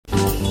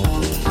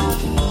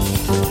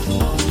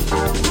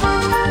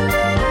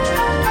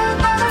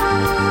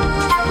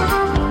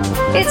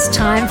It's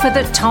time for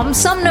the Tom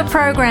Sumner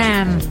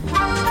Program.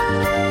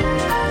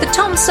 The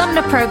Tom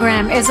Sumner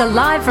Program is a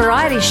live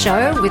variety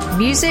show with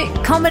music,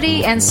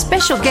 comedy, and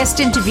special guest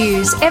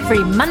interviews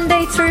every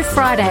Monday through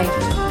Friday.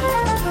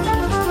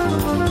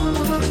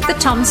 The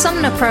Tom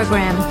Sumner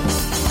Program.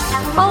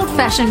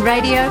 Old-fashioned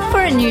radio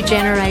for a new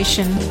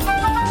generation.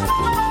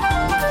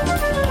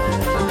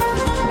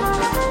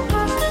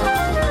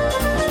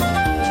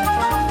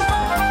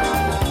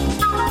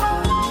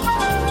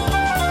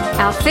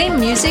 Our theme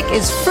music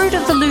is Fruit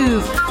of the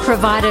Louvre,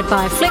 provided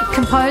by Flint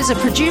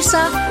composer-producer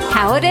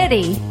Howard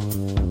Eddy.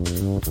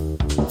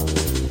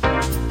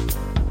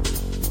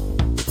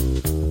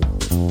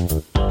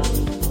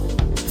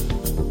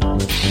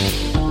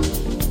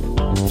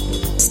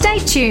 Stay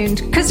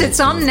tuned, because it's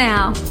on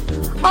now.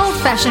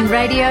 Old-fashioned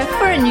radio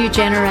for a new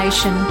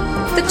generation.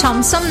 The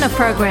Tom Sumner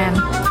Program.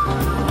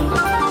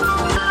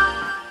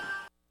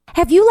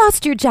 Have you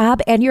lost your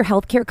job and your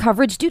healthcare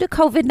coverage due to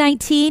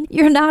COVID-19?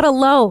 You're not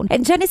alone,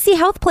 and Genesee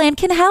Health Plan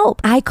can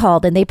help. I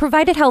called and they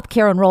provided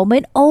healthcare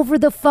enrollment over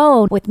the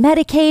phone with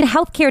Medicaid,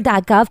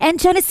 healthcare.gov, and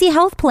Genesee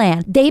Health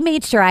Plan. They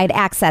made sure I had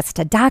access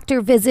to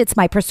doctor visits,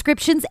 my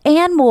prescriptions,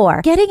 and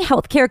more. Getting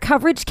healthcare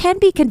coverage can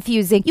be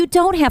confusing. You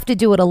don't have to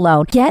do it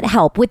alone. Get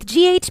help with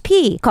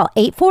GHP. Call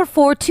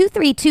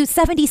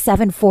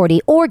 844-232-7740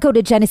 or go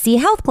to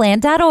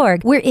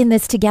GeneseeHealthPlan.org. We're in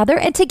this together,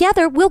 and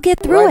together we'll get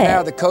through it. Right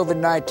now, the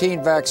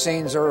COVID-19 vaccines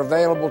are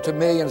available to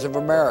millions of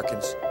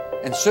Americans,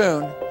 and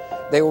soon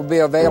they will be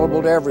available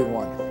to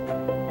everyone.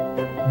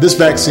 This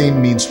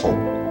vaccine means hope.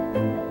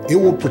 It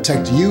will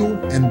protect you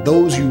and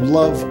those you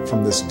love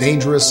from this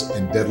dangerous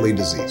and deadly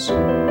disease. I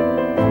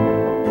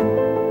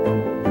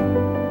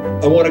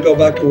want to go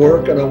back to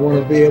work, and I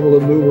want to be able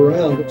to move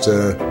around.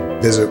 To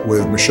visit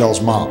with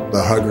Michelle's mom,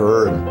 to hug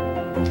her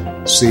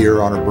and see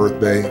her on her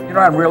birthday. You know what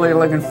I'm really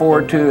looking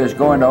forward to is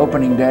going to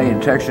opening day in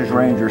Texas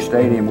Ranger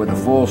Stadium with a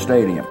full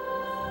stadium.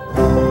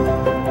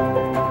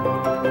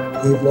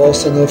 We've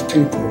lost enough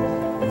people,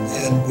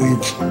 and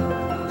we've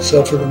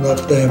suffered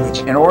enough damage.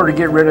 In order to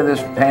get rid of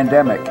this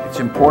pandemic, it's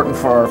important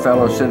for our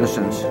fellow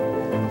citizens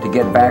to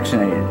get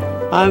vaccinated.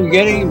 I'm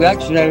getting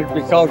vaccinated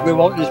because we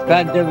want this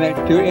pandemic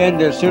to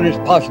end as soon as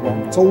possible.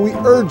 So we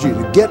urge you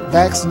to get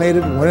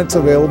vaccinated when it's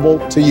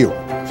available to you.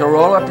 So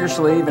roll up your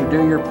sleeve and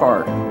do your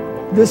part.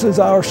 This is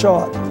our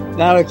shot.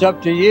 Now it's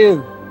up to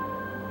you.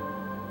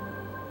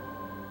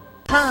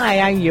 Hi,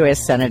 I'm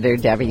U.S. Senator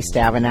Debbie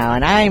Stabenow,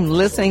 and I'm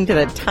listening to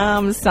the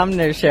Tom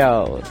Sumner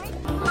Show.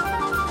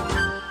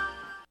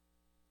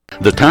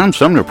 The Tom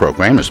Sumner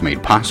Program is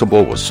made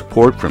possible with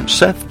support from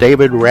Seth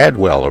David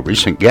Radwell, a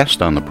recent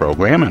guest on the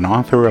program and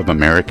author of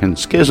American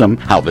Schism,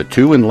 How the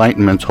Two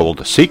Enlightenments Hold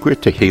a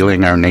Secret to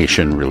Healing Our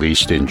Nation,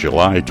 released in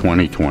July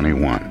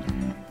 2021.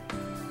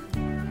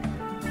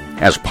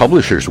 As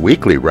Publishers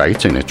Weekly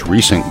writes in its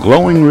recent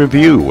glowing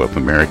review of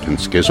American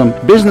Schism,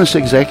 business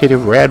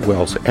executive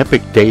Radwell's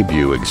epic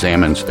debut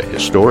examines the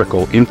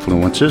historical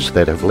influences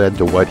that have led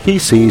to what he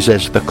sees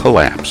as the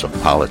collapse of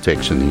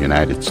politics in the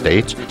United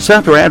States.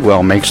 Seth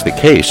Radwell makes the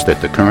case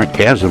that the current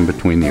chasm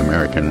between the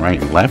American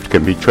right and left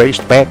can be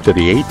traced back to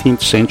the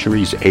 18th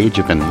century's Age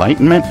of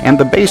Enlightenment and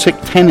the basic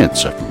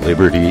tenets of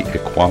liberty,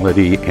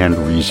 equality, and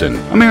reason.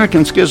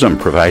 American Schism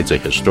provides a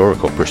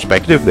historical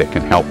perspective that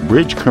can help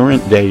bridge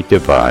current-day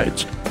divides.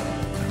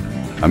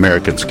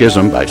 American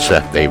Schism by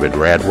Seth David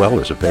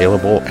Radwell is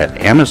available at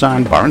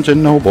Amazon, Barnes &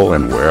 Noble,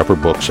 and wherever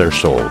books are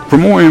sold. For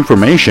more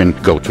information,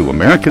 go to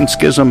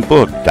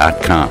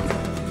AmericanSchismBook.com.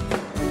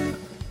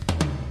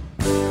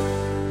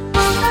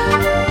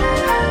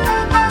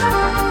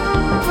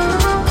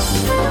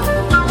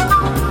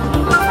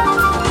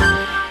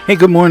 Hey,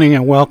 good morning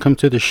and welcome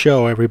to the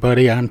show,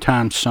 everybody. I'm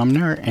Tom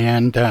Sumner,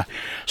 and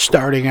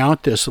starting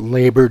out this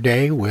Labor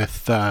Day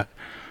with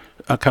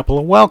a couple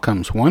of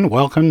welcomes. One,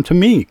 welcome to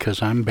me,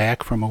 because I'm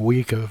back from a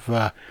week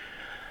of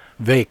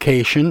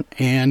vacation,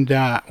 and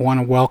want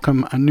to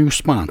welcome a new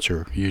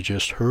sponsor. You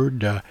just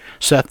heard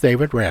Seth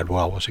David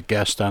Radwell was a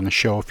guest on the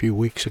show a few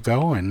weeks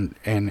ago and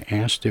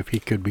asked if he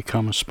could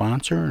become a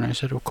sponsor, and I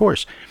said, of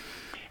course.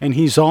 And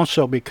he's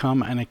also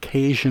become an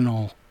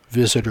occasional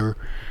visitor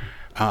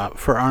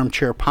for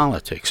Armchair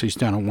Politics. He's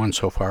done it once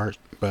so far,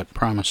 but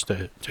promised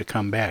to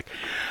come back.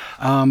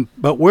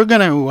 But we're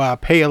going to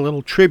pay a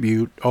little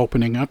tribute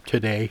opening up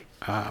today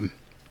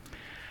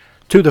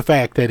to the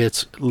fact that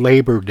it's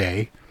Labor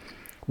Day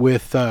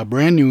with a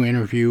brand new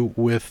interview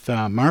with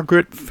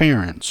Margaret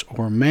Ferrence,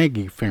 or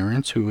Maggie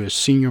Ferrence, who is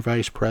Senior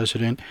Vice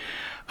President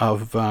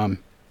of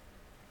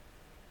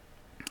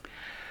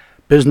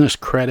Business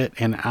Credit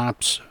and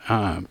Ops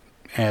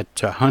at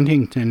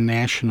Huntington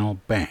National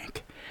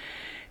Bank.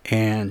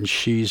 and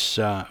she's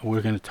going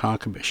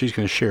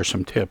to share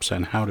some tips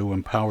on how to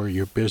empower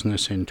your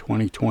business in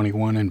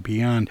 2021 and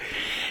beyond.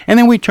 And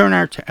then we turn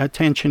our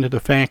attention to the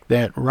fact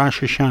that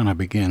Rosh Hashanah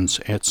begins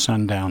at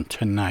sundown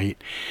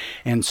tonight,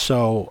 and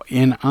so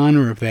in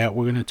honor of that,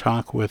 we're going to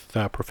talk with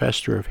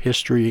Professor of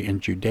History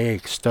and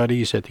Judaic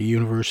Studies at the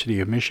University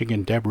of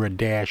Michigan, Deborah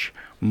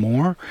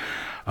Moore,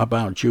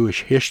 about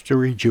Jewish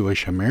history,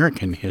 Jewish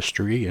American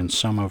history, and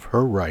some of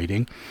her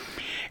writing.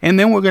 And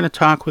then we're going to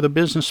talk with a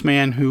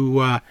businessman who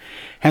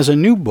has a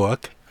new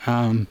book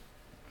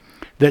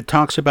that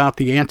talks about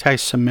the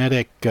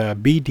anti-Semitic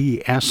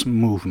BDS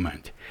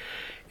movement.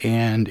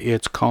 And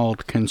it's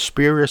called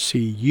Conspiracy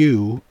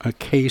U, A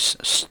Case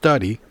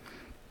Study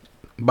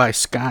by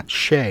Scott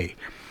Shea.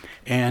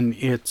 And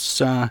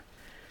it's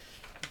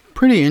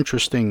pretty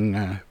interesting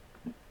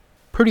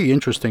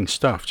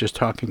stuff, just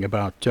talking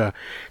about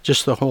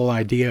just the whole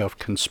idea of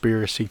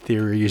conspiracy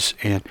theories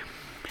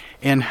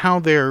and how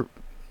they're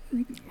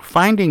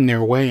finding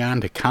their way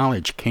onto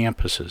college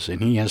campuses,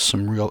 and he has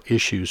some real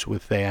issues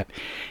with that,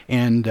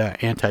 and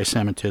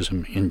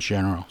anti-Semitism in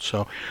general.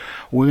 So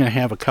we're going to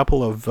have a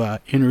couple of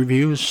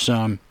interviews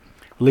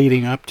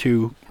leading up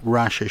to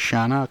Rosh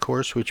Hashanah, of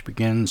course, which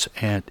begins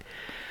at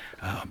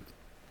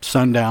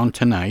sundown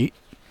tonight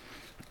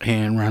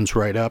and runs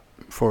right up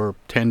for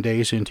 10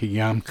 days into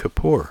Yom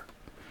Kippur.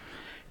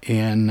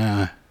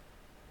 And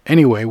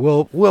anyway,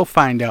 we'll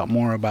find out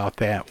more about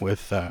that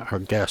with our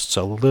guests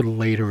a little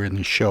later in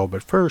the show.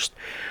 But first,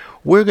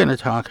 we're going to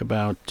talk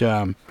about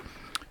the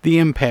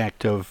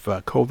impact of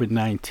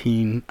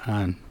COVID-19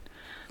 on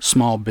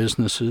small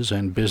businesses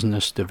and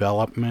business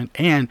development,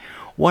 and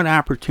what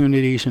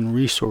opportunities and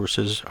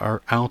resources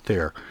are out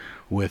there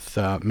with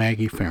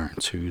Maggie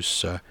Ferrence,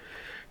 who's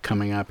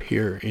coming up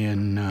here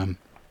in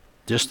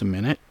just a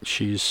minute.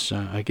 She's,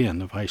 again,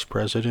 the Vice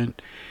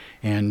President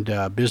and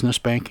Business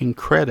Banking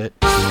Credit.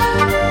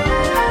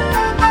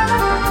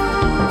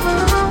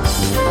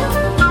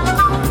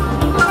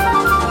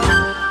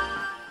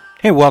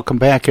 Hey, welcome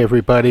back,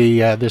 everybody.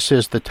 This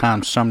is the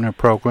Tom Sumner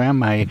Program.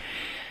 My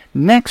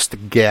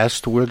next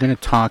guest, we're going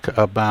to talk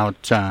about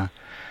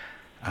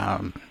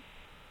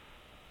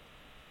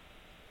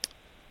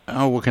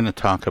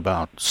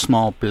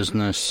small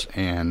business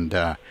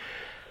and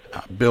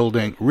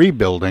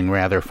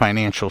rebuilding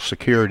financial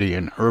security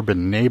in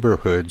urban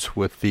neighborhoods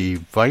with the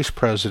Vice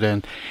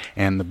President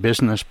and the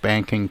Business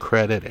Banking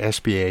Credit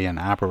SBA and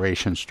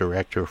Operations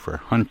Director for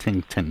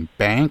Huntington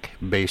Bank,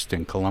 based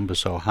in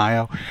Columbus,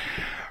 Ohio.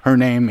 Her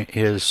name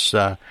is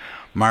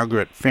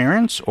Margaret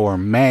Ferrence, or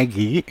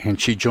Maggie, and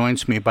she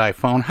joins me by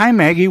phone. Hi,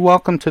 Maggie.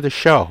 Welcome to the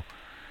show.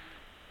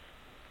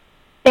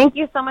 Thank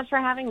you so much for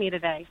having me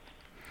today.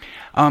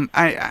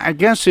 I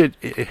guess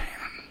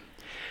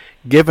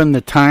given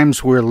the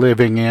times we're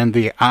living in,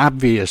 the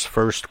obvious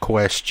first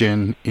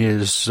question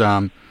is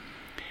how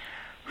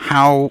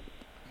the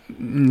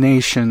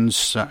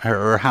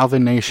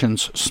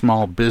nation's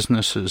small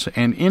businesses,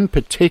 and in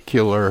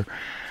particular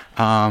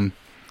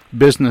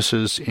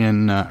businesses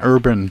in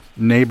urban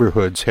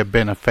neighborhoods, have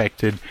been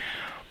affected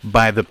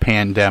by the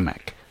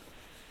pandemic.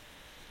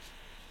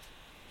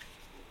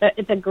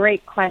 It's a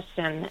great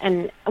question.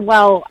 And,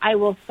 well, I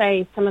will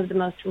say some of the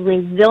most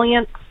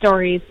resilient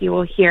stories you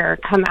will hear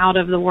come out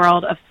of the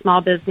world of small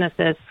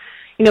businesses.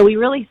 You know, we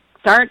really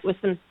start with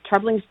some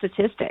troubling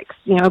statistics.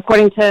 You know,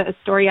 according to a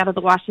story out of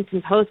the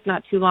Washington Post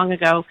not too long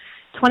ago,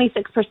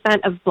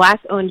 26% of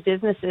Black-owned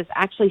businesses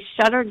actually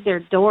shuttered their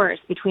doors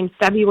between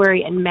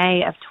February and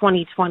May of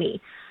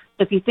 2020.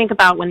 So if you think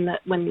about when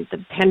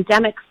the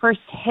pandemic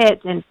first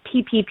hit and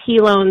PPP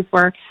loans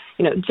were,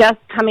 you know, just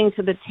coming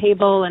to the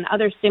table, and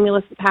other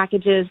stimulus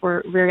packages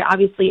were very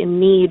obviously in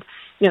need,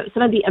 you know,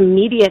 some of the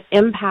immediate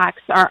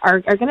impacts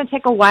are going to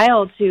take a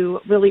while to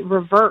really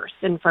reverse,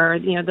 and for,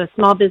 you know, the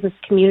small business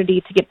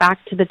community to get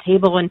back to the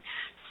table and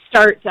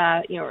start,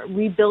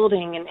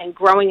 rebuilding and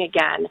growing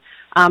again.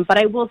 But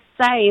I will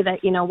say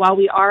that, you know, while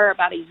we are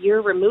about a year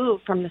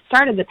removed from the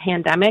start of the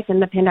pandemic,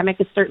 and the pandemic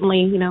is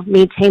certainly, you know,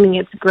 maintaining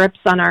its grips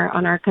on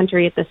our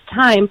country at this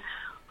time,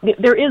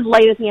 there is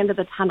light at the end of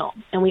the tunnel,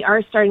 and we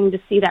are starting to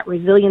see that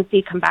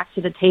resiliency come back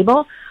to the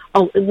table.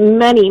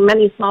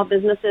 Many small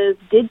businesses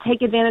did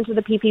take advantage of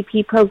the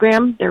PPP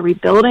program. They're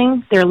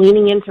rebuilding, they're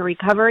leaning into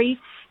recovery,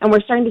 and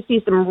we're starting to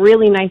see some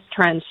really nice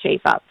trends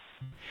shape up.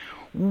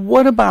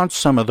 What about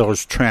some of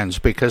those trends?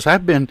 Because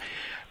I've been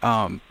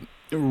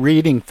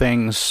reading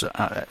things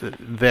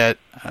that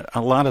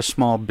a lot of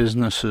small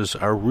businesses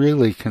are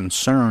really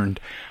concerned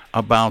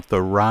about the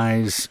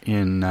rise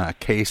in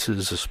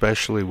cases,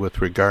 especially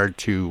with regard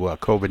to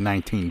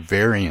COVID-19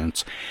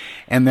 variants,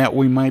 and that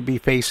we might be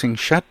facing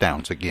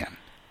shutdowns again.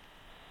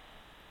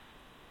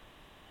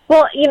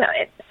 Well, you know,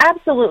 it's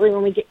absolutely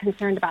when we get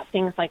concerned about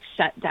things like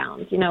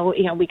shutdowns, you know,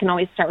 we can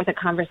always start with a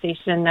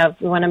conversation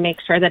of we want to make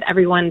sure that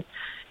everyone's,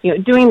 you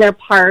know, doing their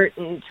part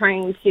and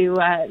trying to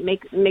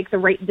make the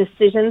right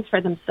decisions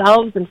for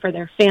themselves and for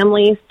their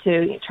families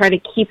to try to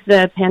keep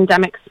the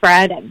pandemic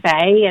spread at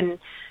bay. And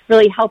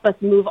really help us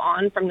move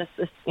on from this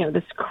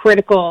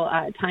critical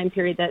time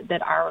period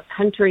that our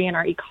country and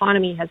our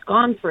economy has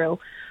gone through.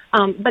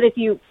 But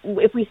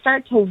if we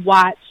start to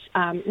watch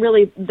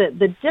really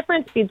the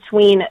difference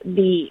between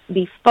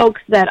the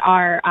folks that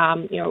are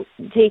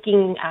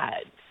taking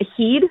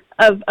heed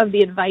of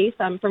the advice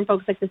from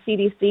folks like the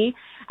CDC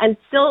and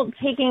still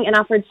taking an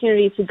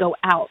opportunity to go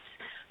out,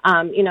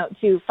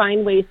 to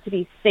find ways to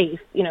be safe,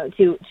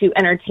 to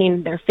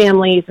entertain their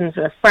families and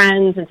their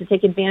friends and to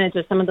take advantage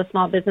of some of the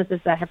small businesses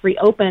that have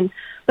reopened,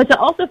 but to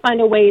also find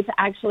a way to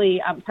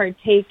actually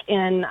partake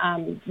in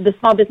the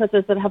small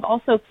businesses that have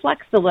also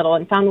flexed a little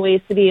and found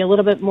ways to be a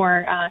little bit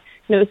more,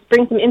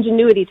 bring some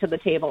ingenuity to the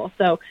table.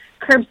 So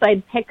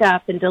curbside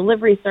pickup and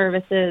delivery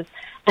services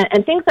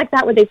and things like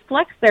that, where they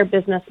flex their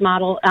business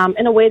model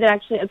in a way that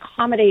actually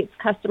accommodates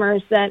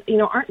customers that,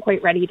 aren't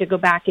quite ready to go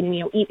back and,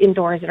 eat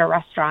indoors at a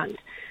restaurant.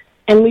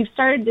 And we've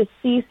started to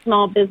see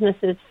small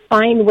businesses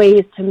find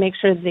ways to make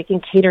sure that they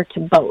can cater to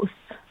both.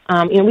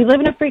 We live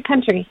in a free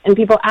country, and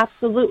people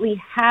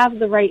absolutely have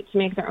the right to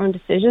make their own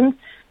decisions.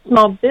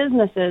 Small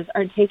businesses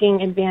are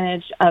taking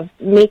advantage of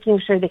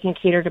making sure they can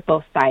cater to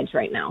both sides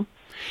right now.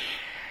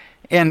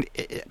 And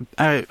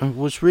I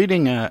was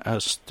reading a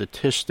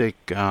statistic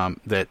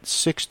that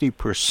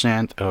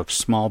 60% of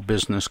small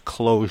business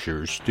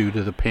closures due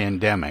to the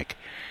pandemic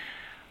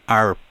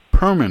are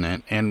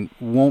permanent and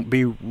won't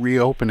be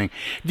reopening.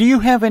 Do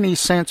you have any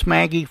sense,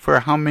 Maggie, for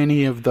how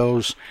many of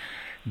those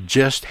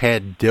just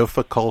had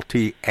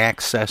difficulty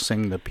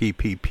accessing the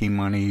PPP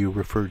money you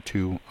referred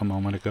to a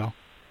moment ago?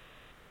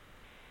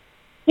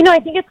 I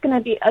think it's going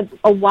to be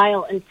a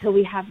while until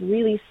we have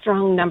really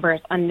strong numbers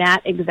on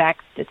that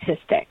exact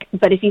statistic.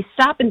 But if you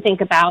stop and think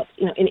about,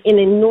 in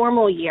a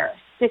normal year,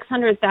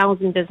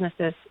 600,000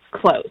 businesses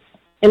close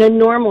in a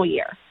normal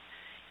year.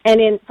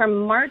 And from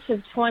March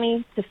of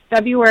 20 to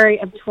February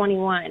of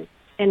 21,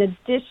 an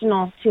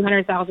additional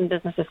 200,000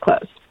 businesses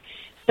closed.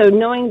 So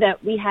knowing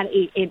that we had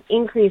an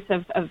increase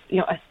of a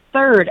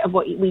third of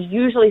what we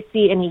usually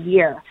see in a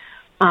year,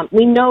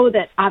 we know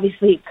that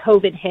obviously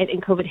COVID hit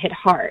and COVID hit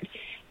hard.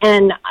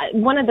 And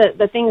one of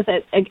the things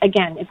that,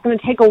 again, it's going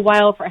to take a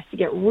while for us to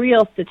get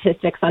real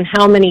statistics on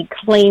how many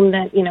claim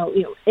that,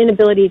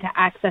 inability to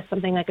access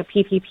something like a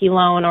PPP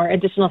loan or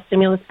additional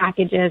stimulus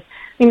packages.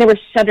 There were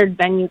shuttered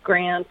venue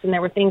grants and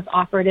there were things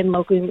offered in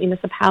local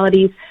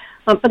municipalities.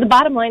 But the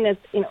bottom line is,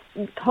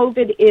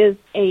 COVID is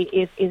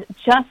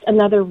just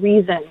another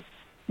reason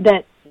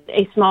that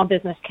a small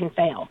business can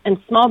fail. And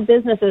small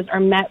businesses are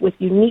met with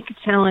unique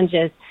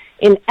challenges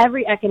in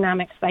every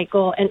economic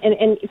cycle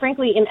and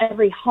frankly, in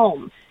every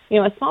home.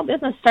 A small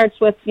business starts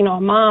with,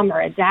 a mom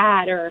or a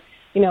dad or,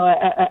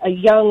 a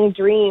young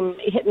dream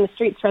hitting the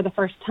streets for the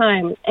first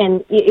time.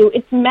 And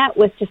it's met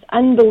with just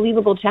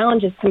unbelievable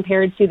challenges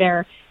compared to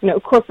their,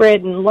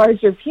 corporate and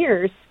larger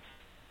peers.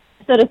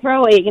 So to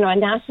throw a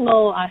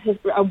national,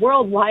 a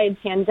worldwide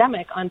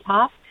pandemic on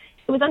top,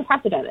 it was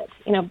unprecedented.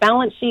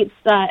 Balance sheets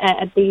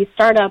at the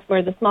startup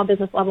or the small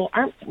business level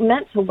aren't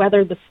meant to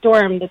weather the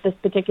storm that this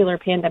particular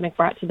pandemic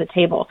brought to the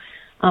table.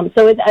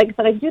 So I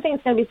do think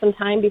it's going to be some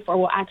time before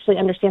we'll actually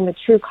understand the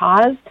true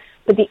cause.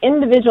 But the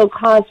individual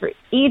cause for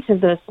each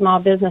of those small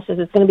businesses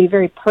is going to be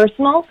very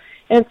personal,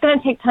 and it's going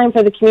to take time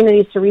for the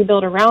communities to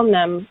rebuild around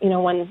them.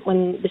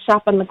 When the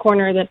shop on the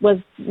corner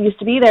that used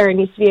to be there and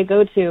used to be a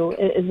go-to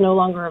is no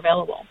longer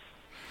available.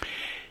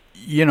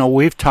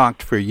 We've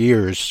talked for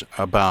years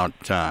about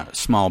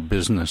small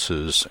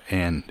businesses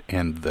and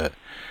the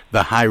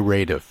high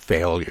rate of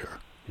failure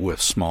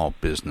with small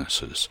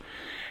businesses.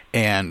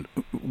 And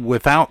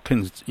without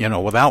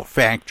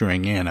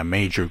factoring in a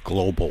major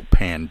global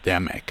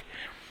pandemic,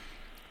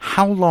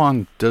 how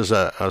long does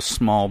a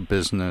small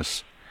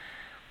business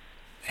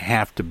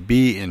have to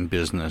be in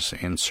business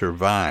and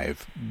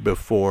survive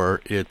before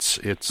it's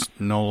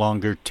no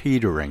longer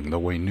teetering the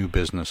way new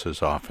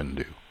businesses often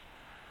do?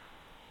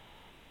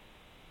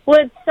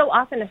 Well, it's so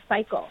often a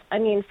cycle.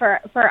 For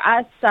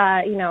us,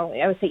 I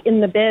would say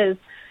in the biz,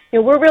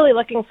 we're really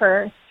looking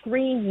for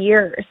 3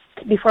 years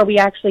before we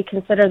actually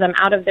consider them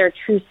out of their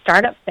true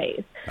startup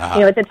phase.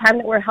 Uh-huh. At the time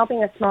that we're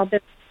helping a small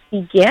business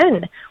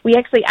begin, we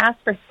actually ask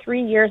for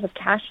 3 years of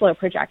cash flow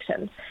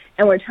projections,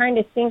 and we're trying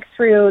to think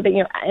through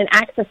an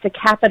access to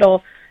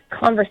capital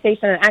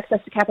conversation and access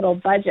to capital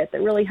budget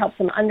that really helps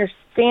them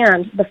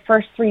understand the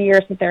first 3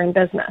 years that they're in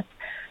business.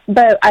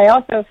 But I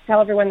also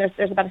tell everyone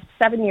there's about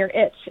a 7-year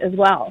itch as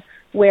well,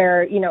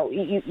 where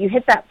you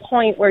hit that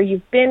point where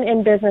you've been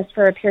in business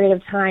for a period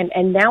of time,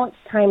 and now it's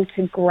time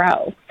to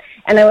grow.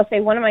 And I will say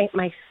one of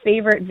my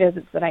favorite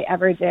visits that I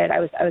ever did, I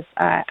was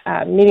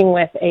meeting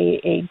with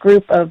a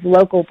group of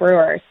local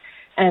brewers.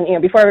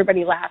 And, before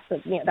everybody laughs,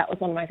 that was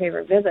one of my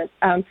favorite visits.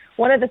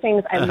 One of the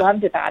things I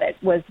loved about it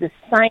was the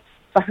science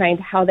behind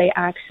how they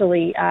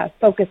actually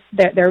focused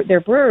their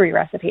brewery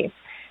recipe.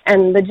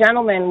 And the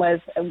gentleman was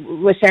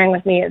sharing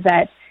with me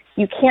that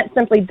you can't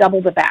simply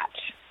double the batch.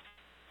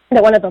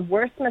 That one of the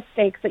worst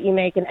mistakes that you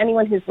make, and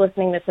anyone who's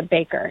listening that's a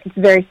baker, it's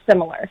very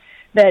similar,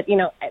 that,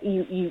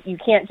 you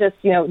can't just,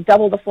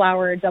 double the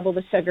flour, double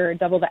the sugar,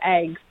 double the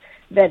eggs,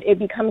 that it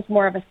becomes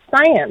more of a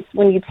science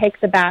when you take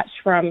the batch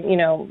from,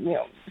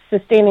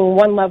 sustaining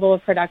one level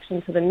of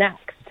production to the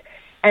next,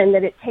 and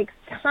that it takes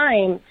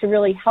time to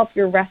really help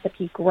your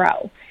recipe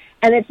grow.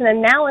 And it's an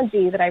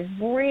analogy that I've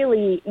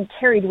really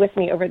carried with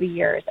me over the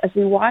years as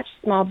we watch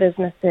small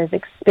businesses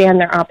expand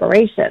their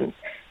operations.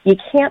 You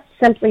can't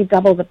simply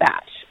double the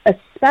batch,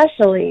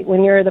 especially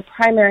when you're the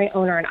primary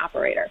owner and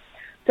operator.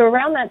 So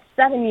around that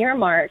 7-year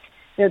mark,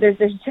 there's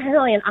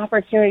generally an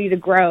opportunity to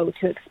grow,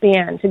 to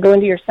expand, to go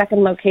into your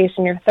second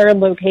location, your third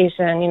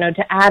location,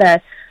 to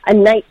add a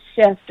night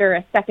shift or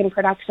a second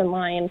production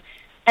line.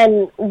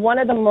 And one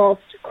of the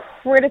most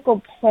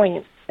critical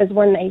points is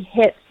when they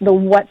hit the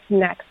what's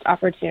next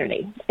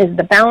opportunity. Is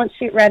the balance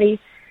sheet ready?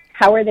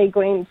 How are they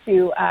going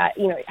to,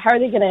 how are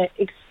they going to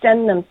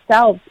extend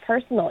themselves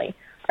personally?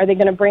 Are they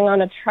going to bring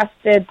on a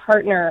trusted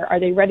partner? Are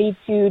they ready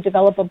to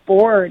develop a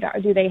board? Or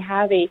do they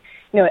have a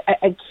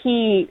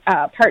key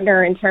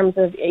partner in terms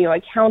of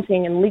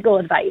accounting and legal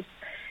advice?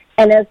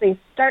 And as they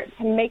start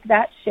to make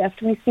that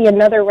shift, we see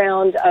another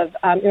round of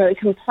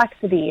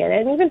complexity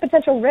and even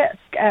potential risk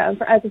as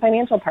a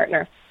financial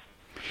partner.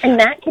 And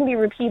that can be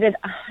repeated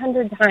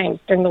 100 times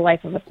during the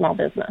life of a small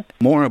business.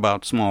 More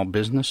about small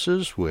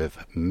businesses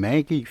with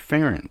Margaret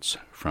Ferrence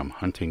from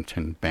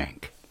Huntington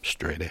Bank.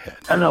 Straight ahead.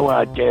 Hello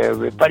out there,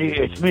 everybody.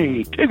 It's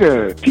me,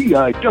 Tigger.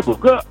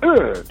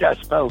 T-I-G-G-R. That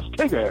spells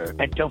Tigger.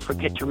 And don't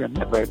forget to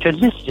remember to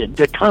listen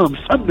to Tom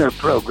Sumner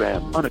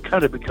program on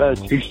account of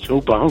because he's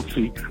so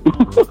bouncy.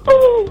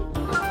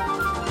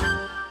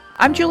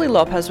 I'm Julie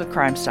Lopez with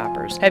Crime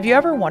Stoppers. Have you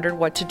ever wondered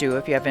what to do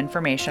if you have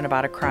information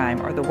about a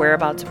crime or the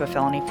whereabouts of a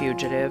felony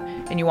fugitive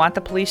and you want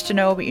the police to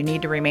know but you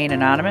need to remain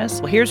anonymous?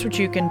 Well, here's what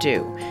you can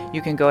do.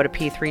 You can go to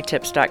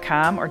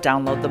p3tips.com or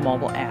download the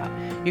mobile app.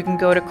 You can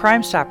go to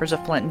Crime Stoppers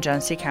of Flint and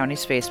Genesee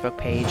County's Facebook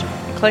page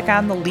and click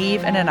on the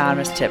Leave an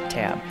Anonymous Tip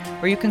tab,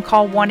 or you can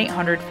call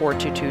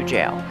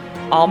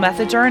 1-800-422-JAIL. All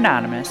methods are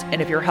anonymous,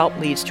 and if your help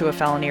leads to a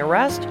felony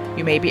arrest,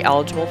 you may be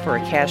eligible for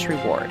a cash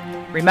reward.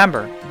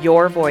 Remember,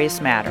 your voice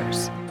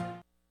matters.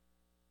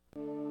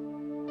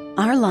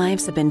 Our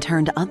lives have been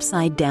turned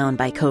upside down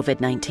by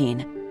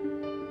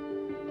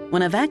COVID-19.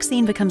 When a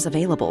vaccine becomes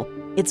available,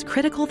 it's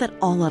critical that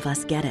all of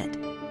us get it.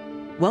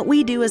 What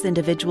we do as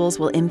individuals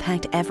will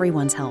impact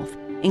everyone's health,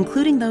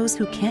 including those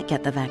who can't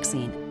get the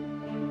vaccine.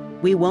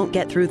 We won't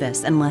get through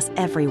this unless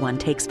everyone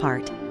takes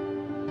part.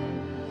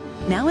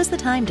 Now is the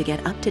time to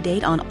get up to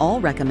date on all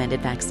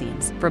recommended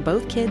vaccines for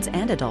both kids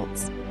and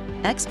adults.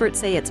 Experts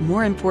say it's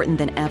more important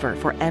than ever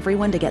for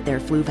everyone to get their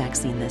flu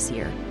vaccine this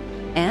year.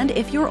 And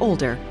if you're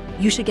older,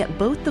 you should get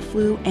both the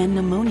flu and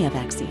pneumonia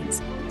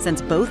vaccines,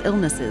 since both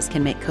illnesses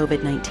can make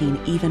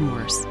COVID-19 even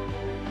worse.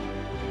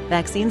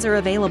 Vaccines are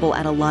available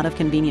at a lot of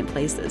convenient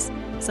places,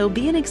 so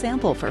be an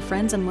example for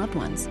friends and loved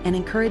ones and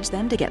encourage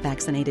them to get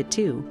vaccinated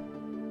too.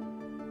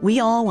 We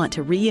all want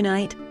to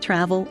reunite,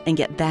 travel, and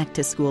get back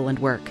to school and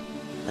work.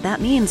 But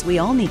that means we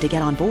all need to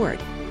get on board.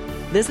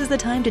 This is the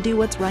time to do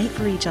what's right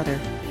for each other.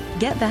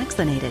 Get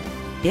vaccinated.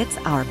 It's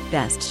our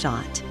best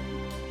shot.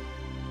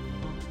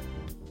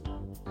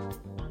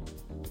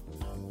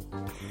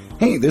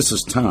 Hey, this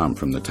is Tom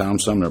from the Tom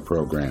Sumner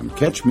Program.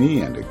 Catch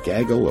me and a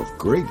gaggle of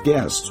great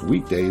guests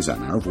weekdays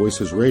on Our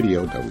Voices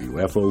Radio,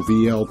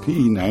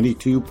 WFOVLP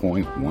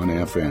 92.1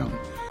 FM.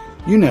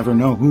 You never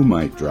know who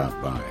might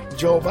drop by.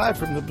 Joe By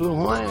from the Blue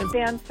Hawaiian.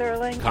 Dan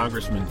Sterling.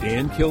 Congressman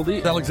Dan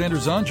Kildee. Alexander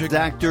Zonjic.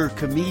 Actor,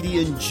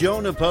 comedian Joe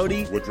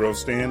Napodi. Woodrow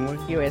Stanley.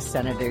 U.S.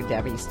 Senator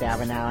Debbie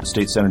Stabenow.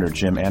 State Senator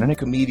Jim Ananich.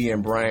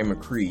 Comedian Brian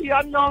McCree. The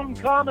unknown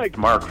comic.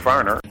 Mark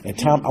Farner. And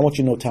Tom, I want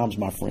you to know Tom's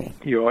my friend.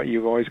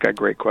 You've always got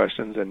great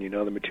questions, and you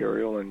know the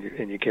material, and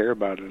you care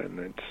about it,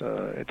 and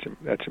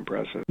that's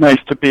impressive.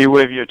 Nice to be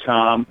with you,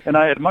 Tom. And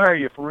I admire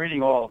you for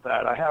reading all of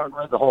that. I haven't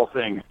read the whole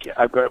thing.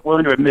 I've got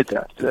willing to admit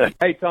that.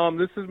 Hey, Tom,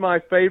 this is my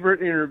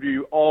favorite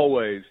interview always.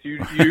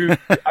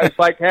 It's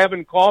like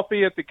having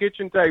coffee at the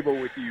kitchen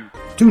table with you.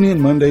 Tune in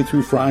Monday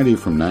through Friday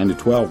from 9 to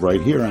 12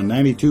 right here on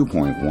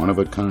 92.1 of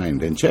a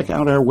kind, and check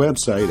out our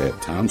website at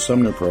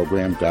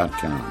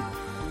TomSumnerProgram.com.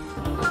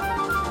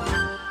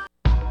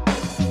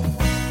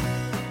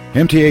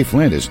 MTA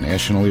Flint is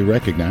nationally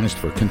recognized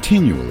for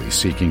continually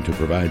seeking to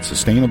provide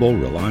sustainable,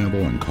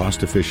 reliable, and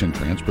cost-efficient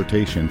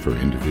transportation for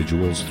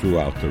individuals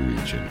throughout the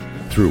region.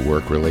 Through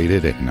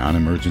work-related and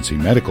non-emergency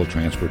medical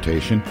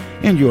transportation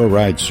and Your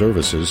Ride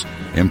services,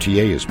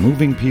 MTA is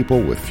moving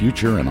people with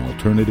future and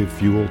alternative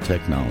fuel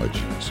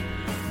technologies.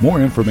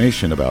 More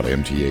information about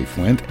MTA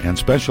Flint and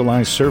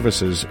specialized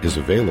services is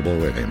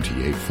available at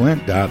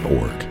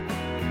mtaflint.org.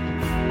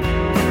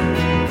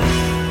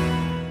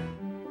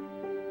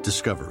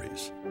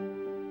 Discoveries.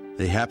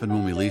 They happen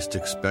when we least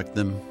expect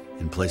them,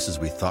 in places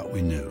we thought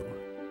we knew.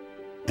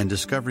 And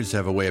discoveries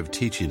have a way of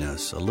teaching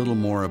us a little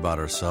more about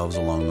ourselves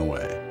along the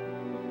way.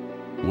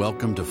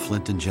 Welcome to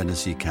Flint and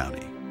Genesee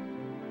County,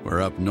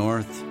 where up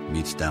north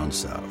meets down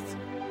south.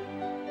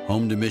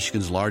 Home to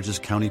Michigan's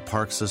largest county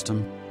park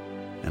system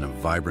and a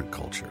vibrant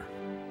culture.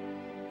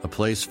 A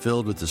place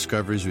filled with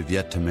discoveries we've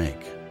yet to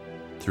make,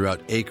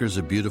 throughout acres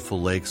of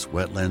beautiful lakes,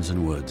 wetlands,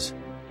 and woods,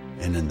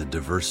 and in the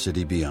diverse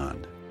city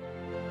beyond,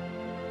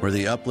 where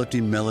the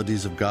uplifting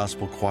melodies of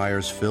gospel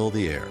choirs fill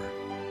the air,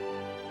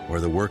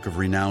 where the work of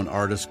renowned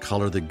artists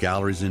color the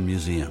galleries and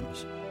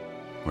museums,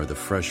 where the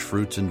fresh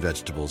fruits and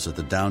vegetables at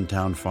the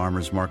downtown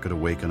farmers market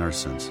awaken our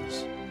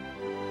senses,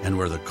 and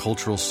where the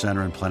cultural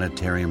center and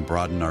planetarium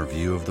broaden our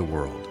view of the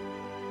world.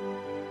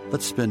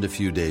 Let's spend a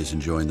few days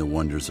enjoying the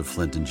wonders of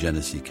Flint and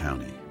Genesee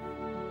County,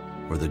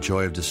 where the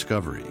joy of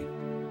discovery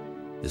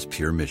is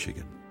pure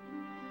Michigan.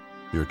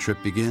 Your trip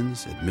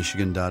begins at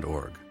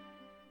Michigan.org.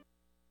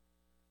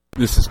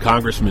 This is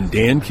Congressman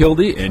Dan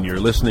Kildee, and you're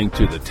listening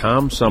to the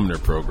Tom Sumner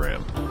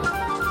Program.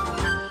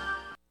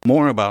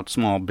 More about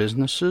small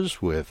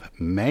businesses with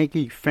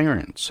Maggie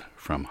Ferrence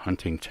from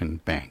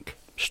Huntington Bank.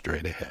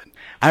 Straight ahead.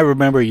 I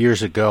remember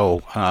years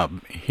ago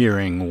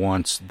hearing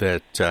once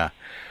that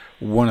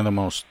one of the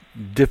most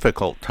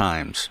difficult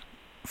times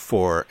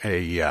for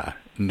a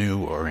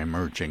new or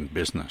emerging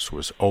business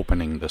was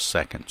opening the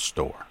second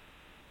store.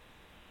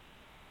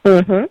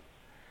 Mm-hmm.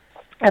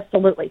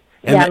 Absolutely.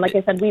 And like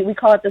I said, we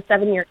call it the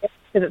 7-year itch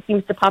because it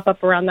seems to pop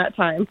up around that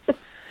time.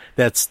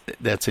 That's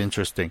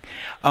interesting.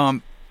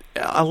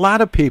 A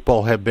lot of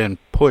people have been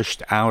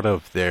pushed out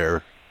of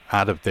their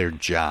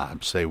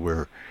jobs. They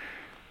were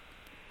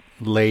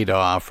laid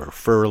off or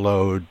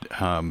furloughed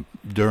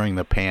during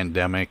the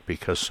pandemic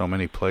because so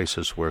many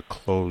places were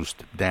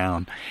closed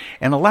down.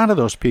 And a lot of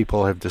those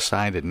people have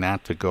decided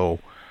not to go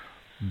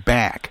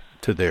back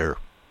to their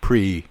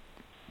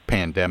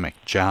pre-pandemic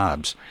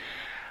jobs.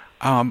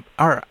 Are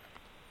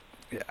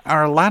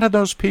a lot of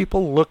those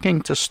people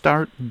looking to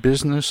start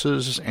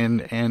businesses,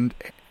 and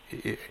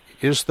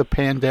is the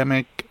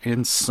pandemic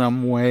in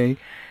some way,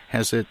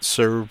 has it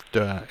served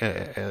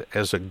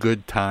as a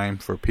good time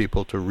for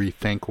people to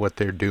rethink what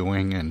they're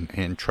doing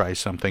and try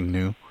something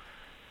new?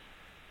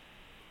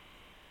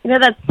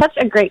 That's such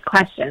a great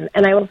question.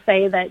 And I will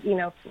say that,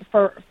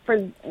 for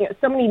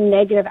so many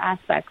negative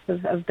aspects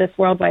of this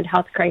worldwide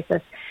health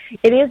crisis,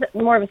 it is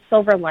more of a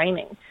silver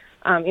lining.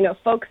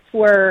 Folks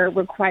were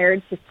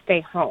required to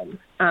stay home.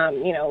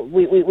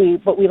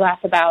 We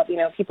laugh about,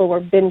 people were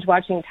binge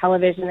watching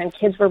television and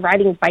kids were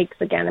riding bikes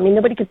again. I mean,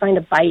 nobody could find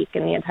a bike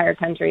in the entire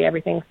country.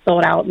 Everything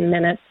sold out in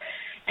minutes.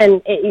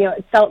 And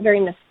it felt very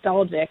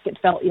nostalgic. It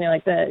felt,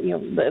 like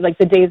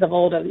the days of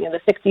old of,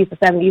 the 60s, the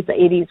 70s, the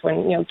 80s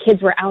when,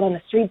 kids were out on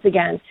the streets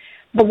again.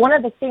 But one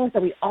of the things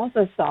that we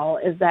also saw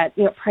is that,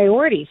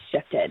 priorities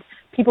shifted.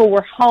 People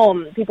were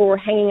home. People were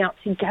hanging out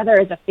together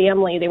as a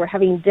family. They were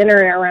having dinner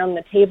around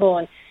the table,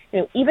 and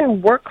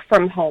even work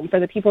from home for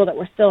the people that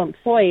were still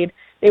employed.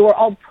 They were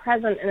all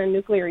present in a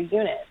nuclear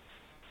unit.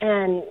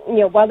 And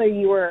whether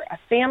you were a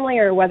family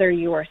or whether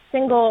you were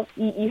single,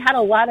 you had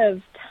a lot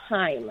of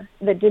time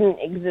that didn't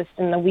exist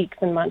in the weeks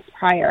and months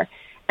prior.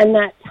 And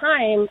that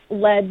time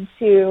led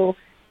to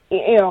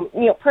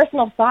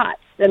personal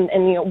thoughts and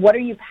what are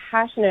you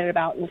passionate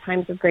about in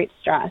times of great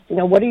stress?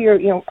 What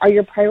are are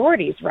your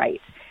priorities right?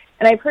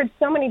 And I've heard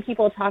so many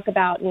people talk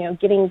about,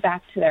 getting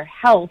back to their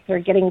health or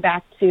getting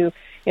back to,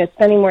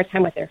 spending more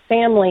time with their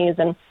families.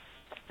 And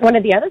one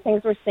of the other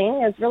things we're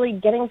seeing is really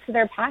getting to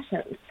their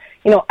passions.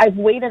 I've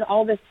waited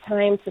all this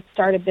time to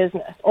start a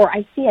business, or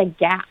I see a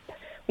gap.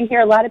 We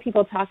hear a lot of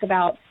people talk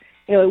about,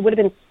 it would have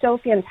been so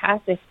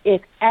fantastic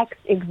if X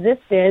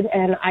existed,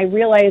 and I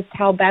realized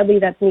how badly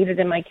that's needed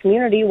in my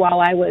community while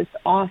I was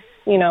off,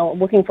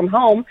 working from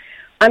home.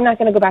 I'm not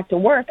going to go back to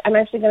work. I'm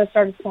actually going to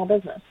start a small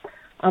business.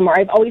 Or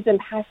I've always been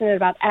passionate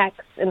about X,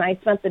 and I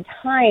spent the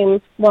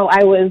time while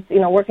I was,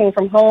 working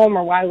from home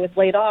or while I was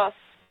laid off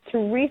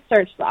to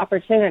research the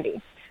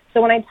opportunity.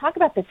 So when I talk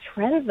about the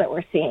trends that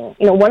we're seeing,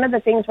 one of the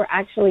things we're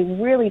actually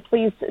really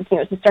pleased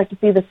to start to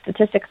see the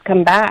statistics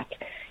come back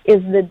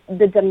is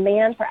the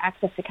demand for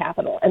access to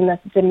capital and the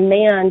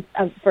demand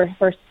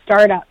for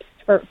startups,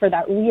 for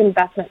that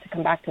reinvestment to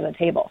come back to the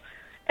table.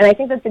 And I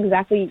think that's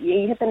exactly,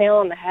 you hit the nail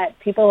on the head.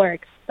 People are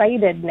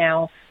excited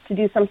now to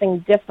do something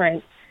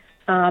different.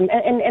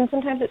 And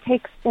sometimes it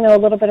takes, a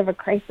little bit of a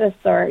crisis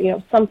or,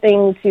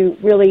 something to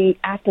really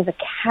act as a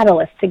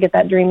catalyst to get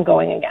that dream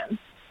going again.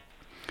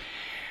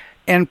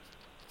 And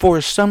for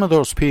some of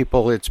those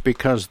people, it's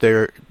because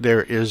there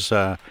is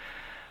a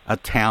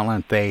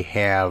talent they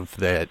have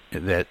that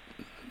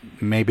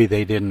maybe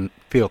they didn't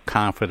feel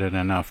confident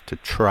enough to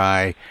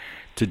try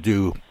to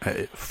do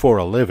for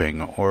a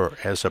living or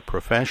as a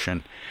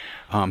profession.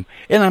 And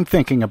I'm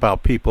thinking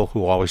about people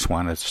who always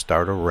wanted to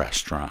start a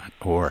restaurant,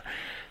 or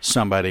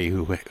somebody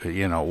who,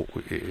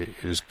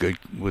 is good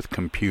with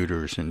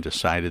computers and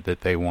decided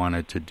that they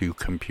wanted to do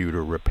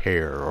computer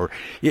repair, or,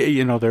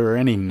 there are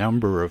any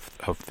number of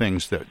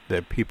things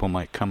that people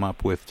might come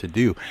up with to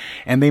do.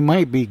 And they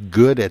might be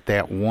good at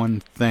that one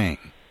thing,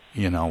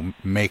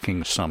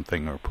 making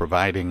something or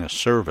providing a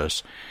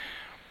service.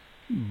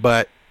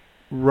 But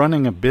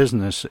running a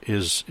business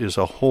is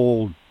a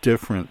whole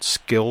different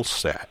skill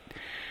set.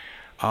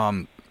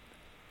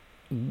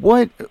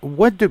 What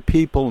do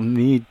people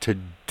need to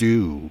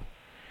do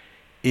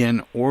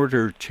in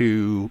order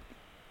to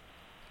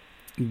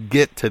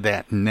get to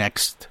that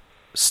next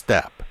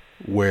step?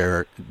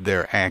 where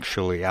they're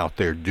actually out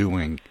there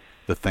doing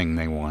the thing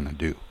they want to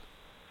do.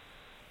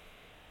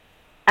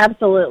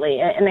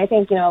 Absolutely. And I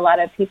think, a lot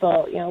of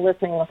people,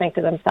 listening will think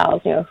to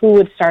themselves, who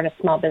would start a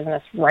small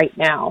business right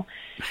now?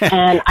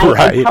 And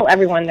I tell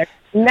everyone there's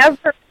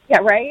never,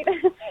 right?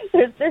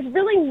 there's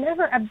really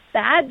never a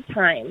bad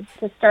time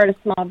to start a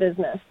small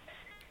business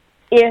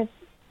if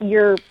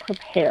you're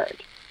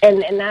prepared.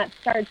 And that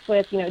starts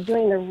with,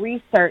 doing the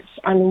research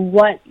on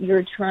what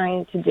you're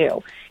trying to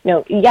do.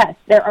 Yes,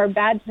 there are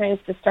bad times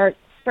to start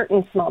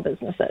certain small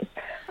businesses.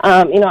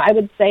 I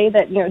would say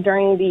that,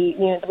 during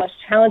the most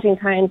challenging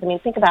times,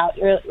 think about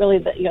really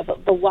the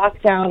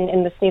lockdown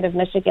in the state of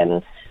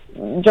Michigan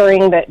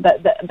during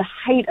the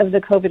height of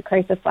the COVID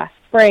crisis last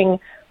spring,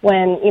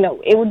 when,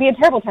 it would be a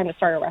terrible time to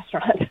start a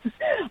restaurant.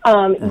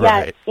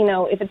 Yet,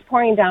 if it's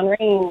pouring down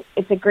rain,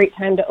 it's a great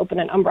time to open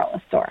an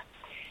umbrella store.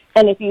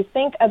 And if you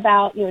think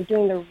about,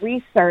 doing the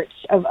research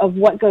of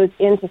what goes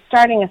into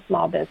starting a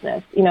small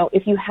business,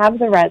 if you have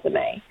the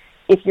resume,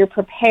 if you're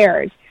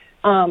prepared,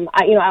 I'll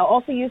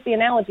also use the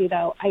analogy,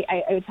 though.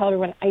 I would tell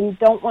everyone, I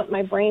don't want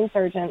my brain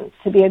surgeon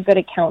to be a good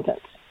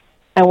accountant.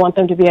 I want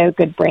them to be a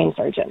good brain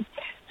surgeon.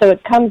 So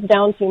it comes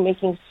down to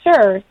making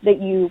sure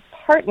that you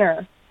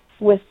partner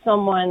with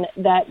someone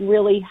that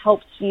really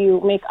helps you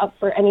make up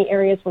for any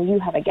areas where you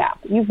have a gap.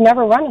 You've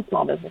never run a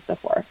small business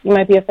before. You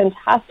might be a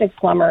fantastic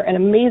plumber, an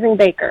amazing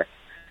baker,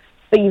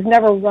 but you've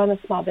never run a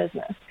small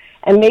business.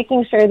 And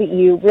making sure that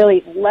you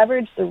really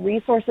leverage the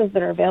resources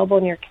that are available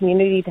in your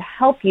community to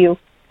help you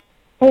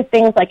with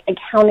things like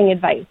accounting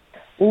advice,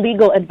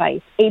 legal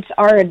advice,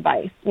 HR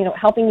advice,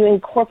 helping you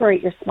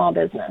incorporate your small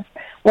business.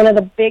 One of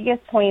the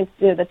biggest points,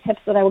 the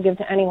tips that I will give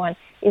to anyone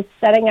is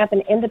setting up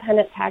an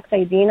independent tax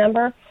ID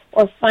number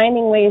or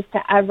finding ways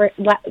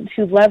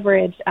to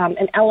leverage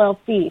an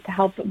LLC to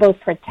help both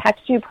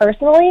protect you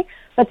personally,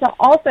 but to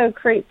also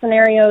create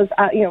scenarios,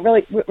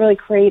 really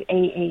create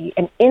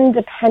an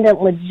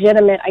independent,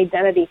 legitimate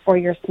identity for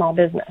your small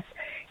business.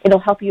 It'll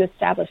help you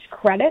establish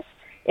credit.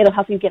 It'll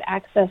help you get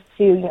access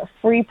to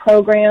free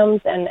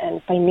programs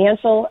and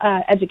financial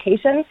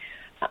education,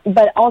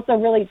 but also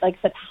really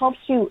that helps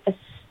you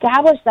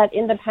establish that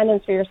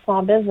independence for your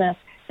small business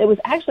that was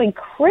actually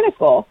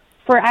critical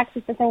for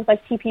access to things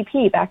like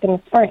PPP back in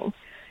the spring.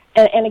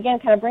 And again,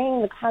 kind of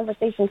bringing the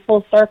conversation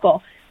full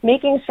circle,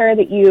 making sure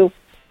that you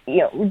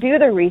do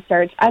the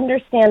research,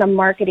 understand a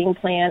marketing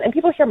plan. And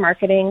people hear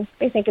marketing,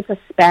 they think it's a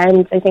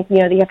spend. They think,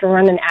 that you have to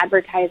run an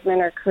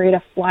advertisement or create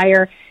a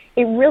flyer.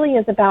 It really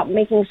is about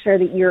making sure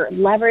that you're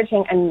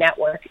leveraging a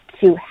network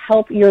to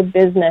help your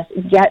business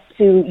get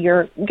to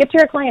your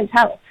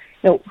clientele.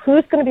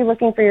 Who's going to be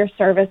looking for your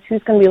service?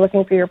 Who's going to be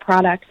looking for your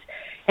product?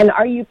 And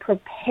are you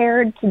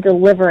prepared to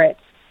deliver it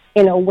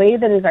in a way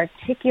that is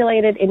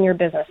articulated in your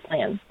business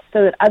plan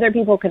so that other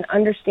people can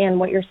understand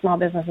what your small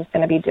business is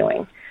going to be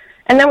doing?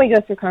 And then we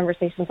go through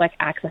conversations like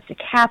access to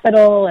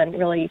capital and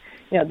really,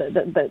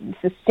 the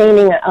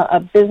sustaining a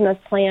business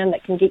plan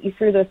that can get you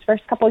through those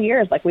first couple of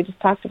years like we just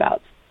talked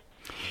about.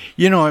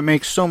 It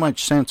makes so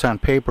much sense on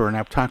paper, and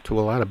I've talked to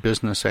a lot of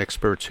business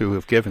experts who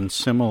have given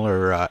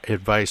similar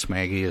advice,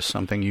 Maggie, is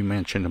something you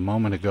mentioned a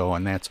moment ago,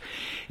 and that's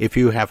if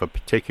you have a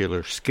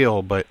particular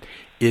skill, but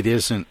it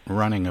isn't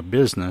running a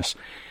business,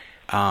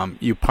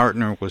 you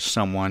partner with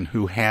someone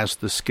who has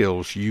the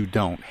skills you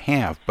don't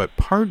have. But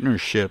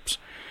partnerships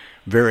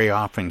very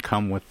often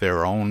come with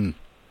their own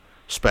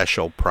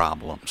special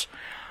problems.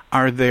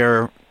 Are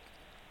there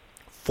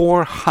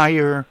for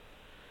hire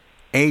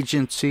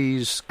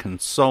agencies,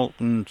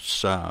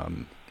 consultants,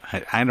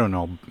 I don't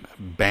know,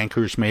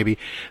 bankers maybe,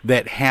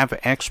 that have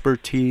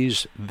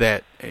expertise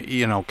that,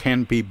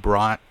 can be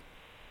brought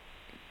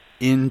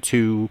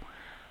into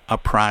a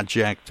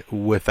project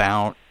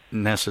without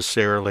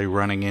necessarily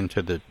running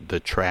into the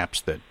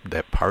traps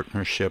that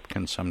partnership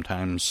can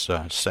sometimes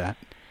set?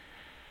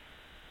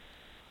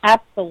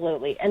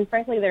 Absolutely. And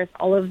frankly, there's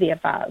all of the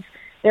above.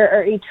 There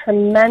are a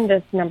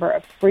tremendous number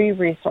of free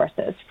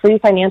resources, free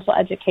financial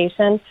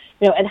education.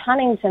 At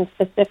Huntington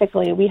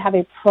specifically, we have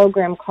a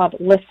program called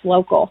Lift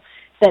Local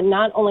that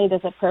not only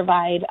does it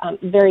provide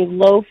very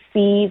low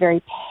fee,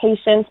 very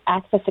patient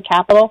access to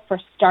capital for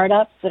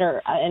startups that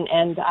are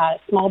and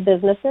small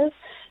businesses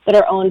that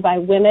are owned by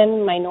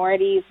women,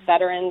 minorities,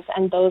 veterans,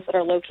 and those that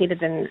are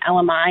located in an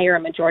LMI or a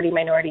majority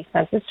minority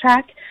census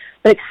tract,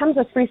 but it comes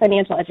with free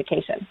financial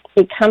education.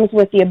 It comes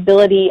with the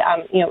ability,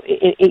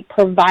 it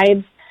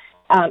provides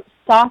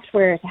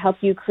software to help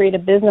you create a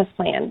business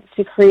plan,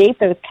 to create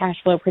those cash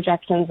flow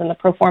projections and the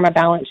pro forma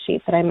balance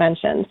sheets that I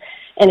mentioned.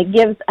 And it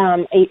gives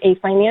a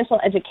financial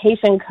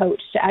education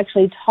coach to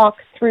actually talk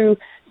through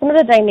some of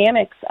the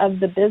dynamics of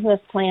the business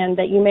plan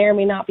that you may or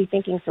may not be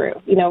thinking through,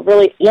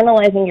 really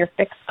analyzing your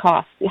fixed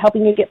costs,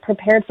 helping you get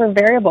prepared for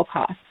variable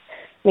costs.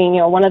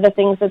 One of the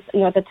things that's,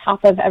 at the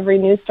top of every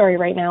news story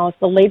right now is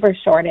the labor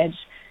shortage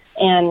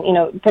and,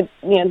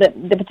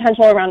 the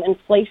potential around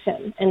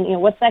inflation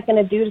and, what's that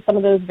going to do to some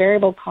of those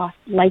variable costs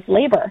like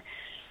labor.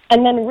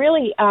 And then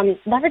really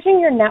leveraging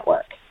your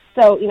network.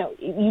 So,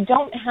 you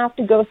don't have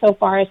to go so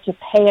far as to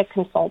pay a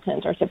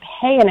consultant or to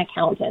pay an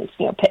accountant,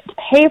 to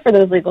pay for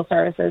those legal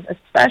services,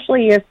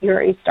 especially if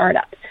you're a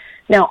startup.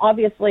 Now,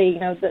 obviously,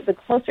 the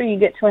closer you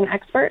get to an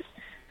expert,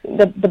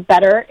 the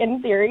better,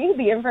 in theory,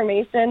 the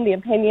information, the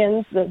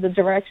opinions, the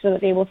direction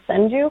that they will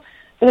send you.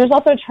 But there's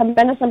also a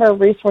tremendous number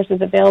of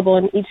resources available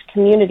in each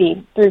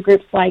community through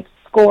groups like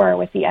SCORE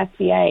with the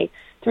SBA,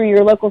 through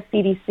your local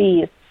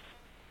CDCs,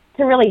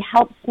 to really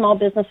help small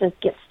businesses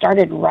get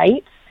started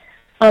right.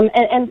 And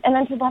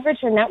then to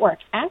leverage your network.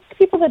 Ask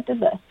people that did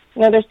this.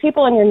 There's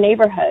people in your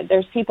neighborhood.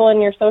 There's people in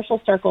your social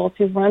circles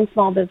who run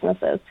small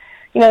businesses.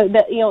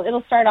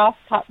 It'll start off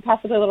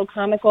possibly a little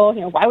comical.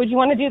 Why would you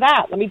want to do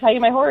that? Let me tell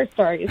you my horror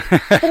stories.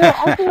 But it'll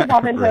also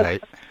evolve into a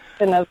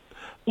question of,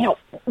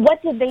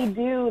 what did they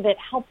do that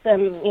helped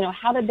them?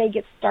 How did they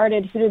get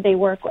started? Who did they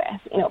work with?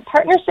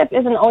 Partnership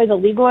isn't always a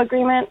legal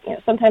agreement.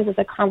 Sometimes it's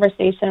a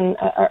conversation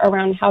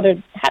around how to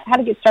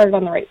get started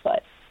on the right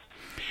foot.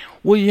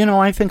 Well,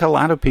 I think a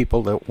lot of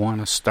people that want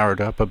to start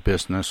up a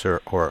business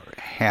or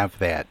have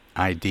that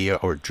idea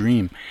or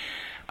dream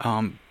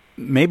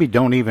maybe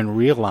don't even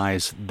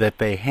realize that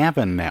they have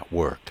a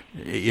network.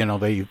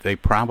 They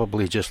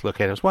probably just look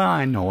at it as, well,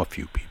 I know a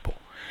few people.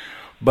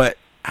 But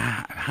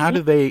how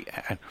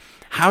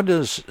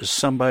does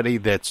somebody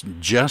that's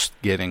just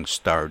getting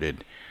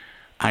started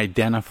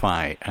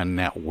identify a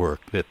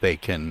network that they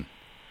can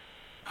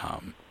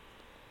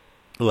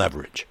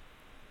leverage?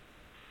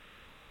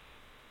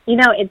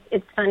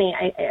 It's funny.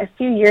 A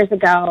few years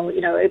ago,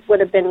 it would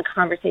have been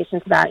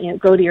conversations about,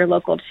 go to your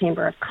local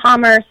chamber of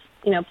commerce,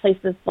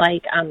 places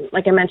like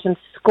I mentioned,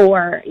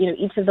 SCORE,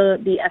 each of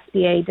the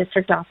SBA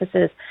district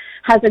offices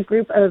has a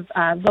group of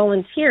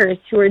volunteers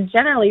who are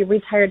generally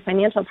retired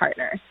financial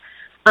partners.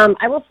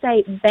 I will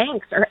say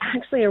banks are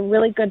actually a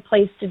really good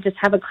place to just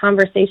have a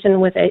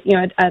conversation with a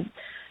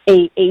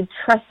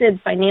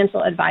trusted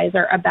financial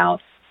advisor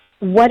about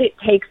what it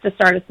takes to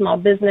start a small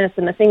business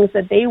and the things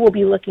that they will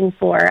be looking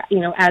for,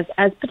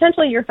 as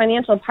potentially your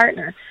financial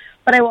partner.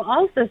 But I will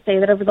also say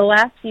that over the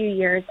last few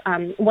years,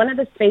 one of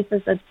the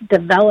spaces that's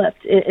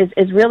developed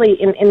is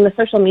really in the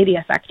social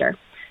media sector.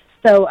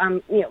 So,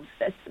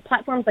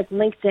 platforms like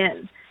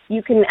LinkedIn,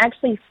 you can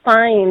actually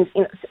find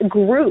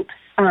groups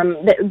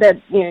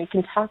that you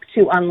can talk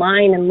to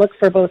online and look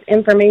for both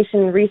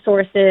information,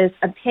 resources,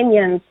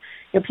 opinions.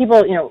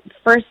 People,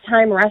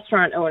 first-time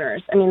restaurant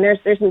owners. I mean,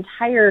 there's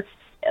entire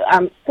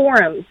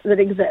forums that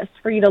exist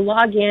for you to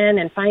log in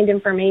and find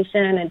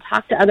information and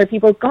talk to other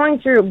people going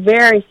through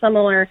very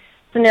similar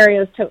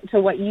scenarios to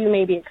what you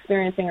may be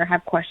experiencing or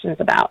have questions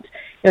about.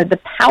 The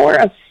power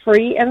of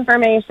free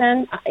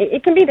information,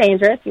 it can be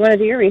dangerous. You want to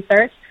do your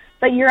research,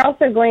 but you're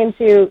also going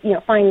to,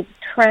 find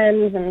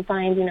trends and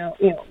find,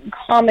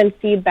 common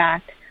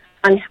feedback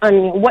on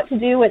what to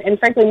do and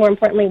frankly, more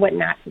importantly, what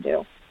not to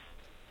do.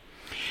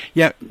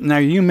 Yeah. Now,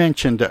 you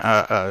mentioned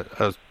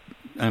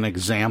an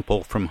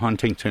example from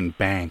Huntington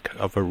Bank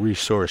of a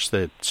resource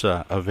that's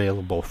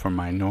available for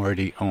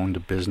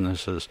minority-owned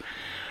businesses.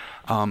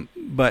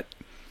 But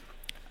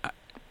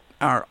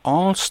are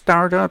all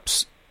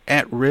startups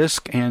at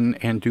risk,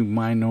 and do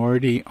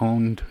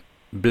minority-owned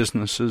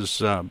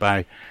businesses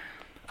by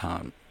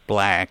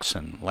blacks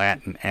and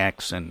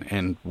Latinx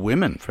and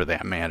women, for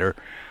that matter,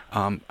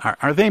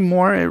 are they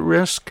more at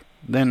risk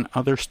than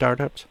other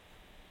startups?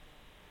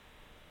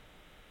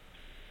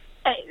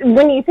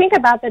 When you think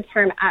about the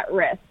term at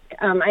risk,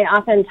 I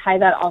often tie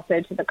that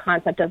also to the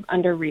concept of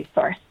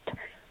under-resourced.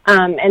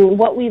 And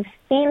what we've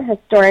seen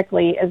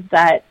historically is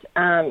that,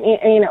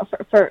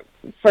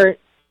 for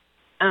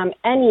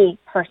any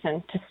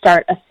person to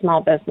start a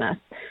small business,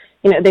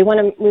 we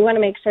want to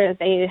make sure that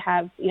they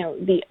have,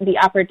 the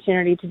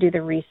opportunity to do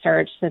the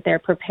research, that they're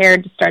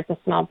prepared to start the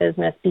small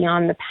business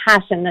beyond the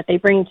passion that they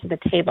bring to the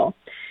table.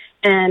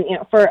 And,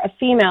 for a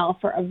female,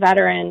 for a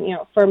veteran,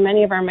 for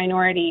many of our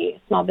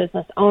minority small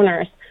business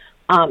owners,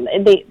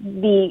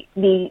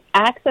 the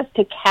access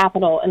to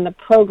capital and the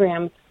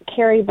programs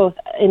carry both,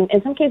 in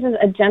some cases,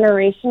 a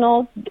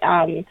generational,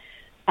 I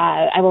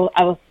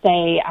will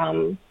say,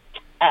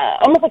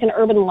 almost like an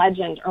urban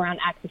legend around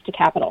access to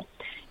capital.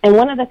 And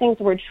one of the things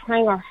that we're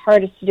trying our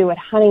hardest to do at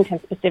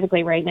Huntington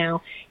specifically right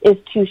now is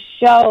to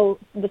show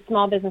the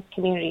small business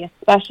community,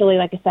 especially,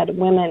 like I said,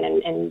 women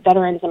and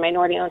veterans and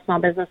minority-owned small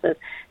businesses,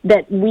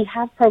 that we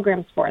have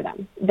programs for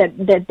them,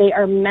 that they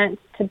are meant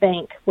to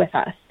bank with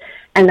us,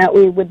 and that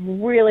we would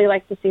really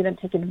like to see them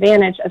take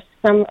advantage of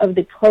some of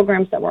the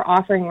programs that we're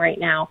offering right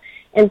now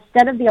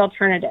instead of the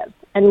alternatives.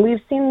 And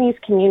we've seen these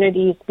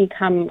communities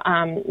become,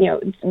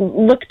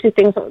 look to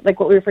things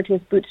like what we refer to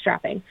as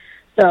bootstrapping.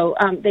 So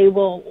they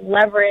will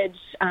leverage,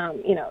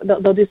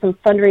 they'll do some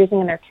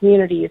fundraising in their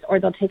communities, or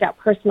they'll take out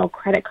personal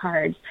credit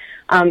cards.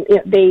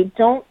 They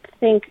don't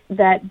think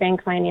that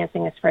bank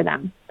financing is for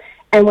them.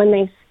 And when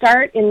they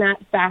start in that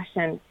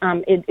fashion,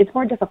 it's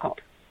more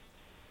difficult.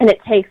 And it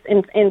takes,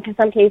 in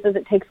some cases,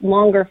 it takes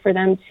longer for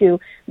them to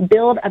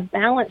build a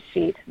balance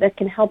sheet that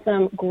can help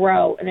them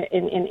grow in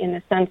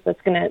a sense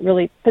that's going to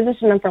really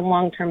position them for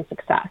long-term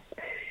success.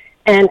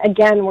 And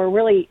again,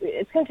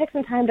 it's it's going to take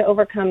some time to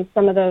overcome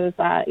some of those,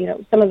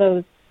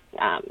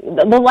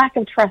 the lack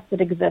of trust that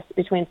exists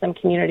between some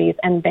communities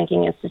and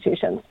banking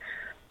institutions.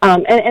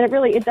 And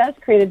it does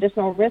create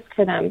additional risk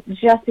for them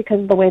just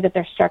because of the way that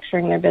they're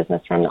structuring their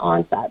business from the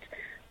onset.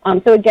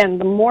 So again,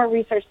 the more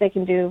research they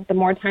can do, the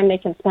more time they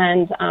can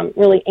spend,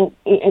 really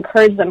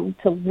encourage them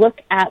to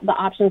look at the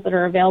options that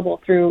are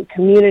available through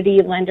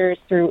community lenders,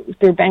 through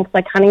banks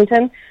like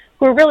Huntington,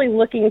 who are really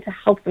looking to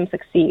help them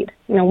succeed.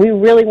 We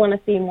really want to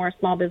see more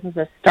small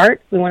businesses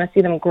start. We want to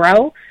see them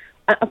grow.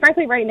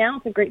 Frankly, right now,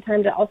 it's a great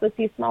time to also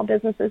see small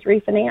businesses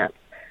refinance.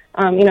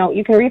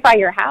 You can refi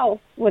your house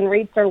when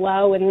rates are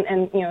low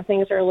and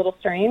things are a little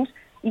strange.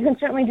 You can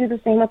certainly do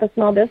the same with a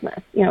small business.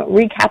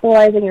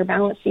 Recapitalizing your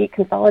balance sheet,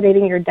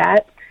 consolidating your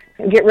debt,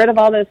 get rid of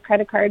all those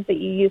credit cards that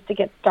you used to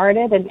get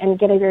started, and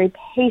get a very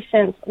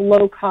patient,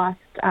 low-cost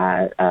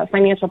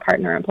financial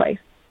partner in place.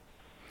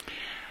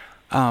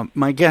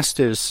 My guest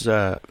is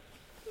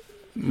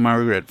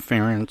Margaret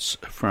Ferrence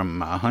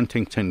from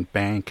Huntington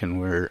Bank, and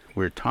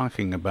we're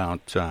talking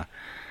about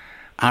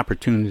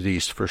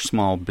opportunities for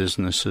small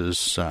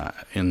businesses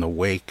in the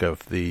wake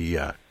of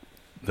the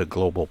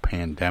global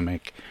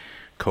pandemic,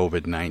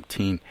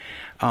 COVID-19.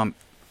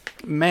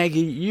 Maggie,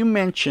 you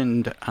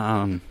mentioned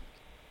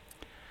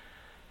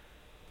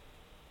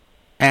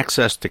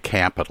access to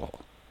capital,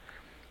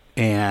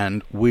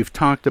 and we've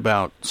talked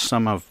about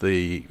some of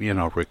the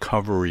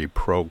recovery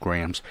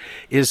programs.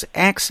 Is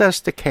access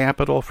to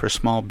capital for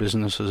small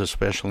businesses,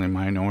 especially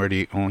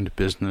minority-owned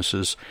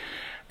businesses,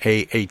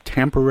 a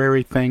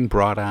temporary thing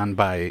brought on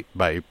by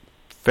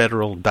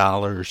federal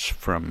dollars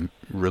from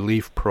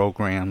relief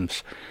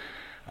programs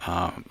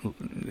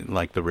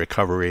like the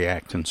Recovery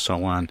Act and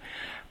so on?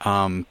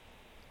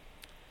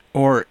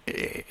 Or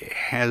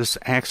has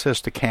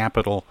access to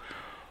capital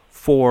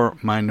for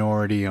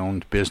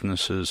minority-owned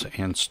businesses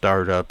and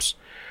startups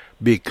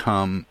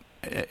become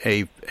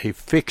a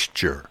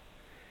fixture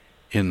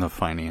in the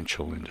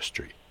financial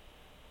industry?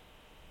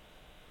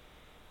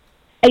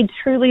 I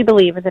truly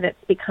believe that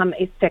it's become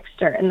a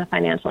fixture in the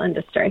financial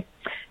industry.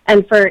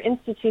 And for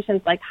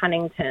institutions like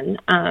Huntington,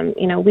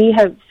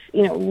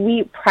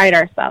 we pride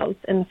ourselves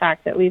in the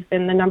fact that we've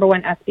been the number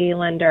one SBA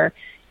lender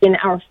in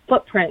our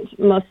footprint,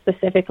 most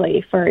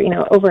specifically for,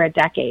 over a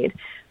decade.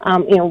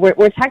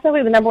 We're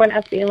technically the number one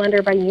SBA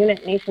lender by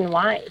unit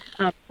nationwide,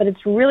 but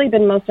it's really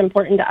been most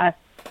important to us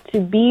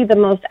to be the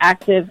most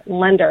active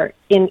lender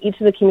in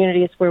each of the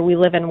communities where we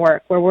live and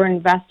work, where we're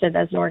invested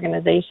as an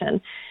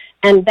organization.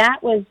 And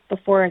that was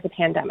before the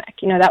pandemic.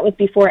 That was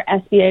before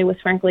SBA was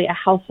frankly a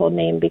household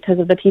name because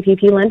of the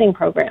PPP lending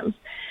programs.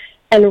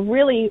 And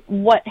really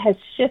what has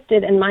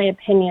shifted, in my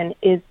opinion,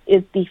 is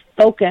the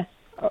focus,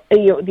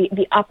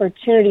 the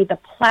opportunity, the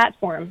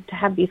platform to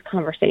have these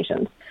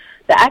conversations.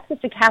 The access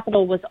to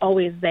capital was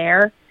always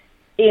there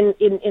in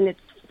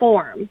its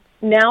form.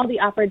 Now the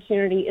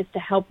opportunity is to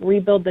help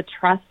rebuild the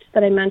trust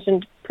that I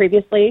mentioned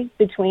previously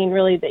between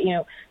really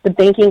the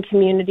banking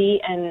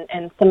community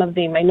and some of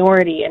the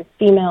minority and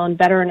female and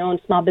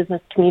veteran-owned small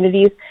business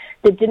communities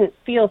that didn't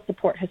feel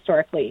support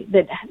historically,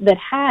 that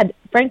had,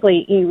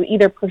 frankly,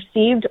 either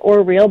perceived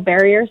or real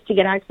barriers to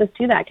get access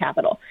to that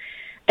capital.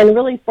 And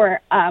really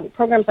for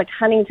programs like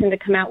Huntington to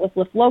come out with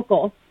Lift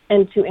Local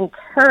and to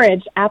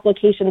encourage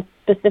applications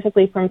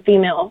specifically from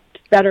female,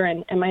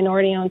 veteran, and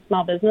minority-owned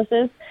small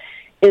businesses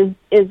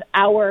is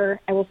our,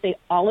 I will say,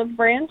 olive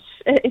branch,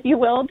 if you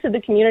will, to the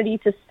community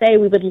to say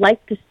we would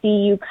like to see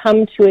you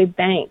come to a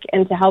bank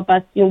and to help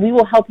us. We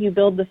will help you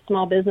build this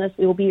small business.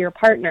 We will be your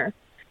partner.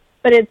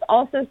 But it's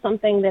also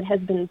something that has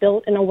been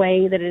built in a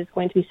way that is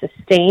going to be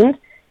sustained.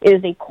 It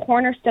is a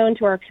cornerstone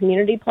to our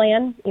community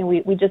plan.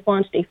 We just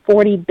launched a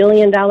 $40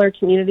 billion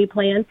community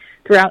plan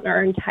throughout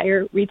our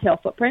entire retail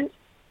footprint.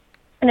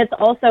 And it's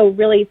also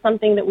really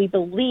something that we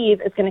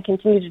believe is going to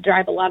continue to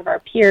drive a lot of our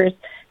peers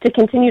to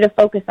continue to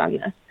focus on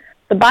this.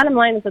 The bottom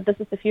line is that this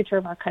is the future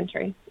of our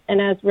country.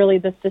 And as really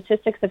the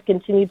statistics have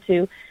continued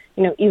to,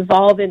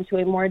 evolve into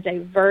a more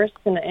diverse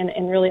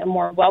and really a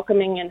more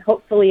welcoming and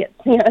hopefully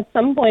at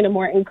some point a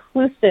more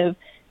inclusive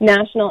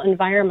national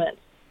environment,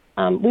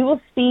 we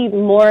will see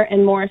more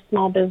and more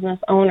small business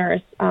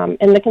owners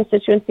in the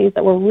constituencies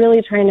that we're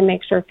really trying to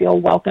make sure feel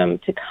welcome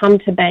to come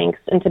to banks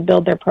and to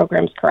build their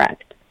programs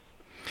correct.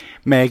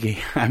 Maggie,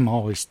 I'm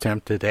always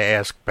tempted to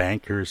ask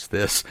bankers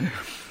this,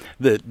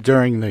 that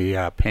during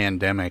the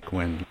pandemic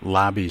when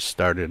lobbies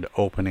started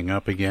opening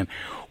up again,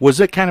 was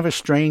it kind of a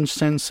strange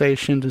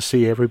sensation to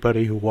see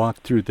everybody who walked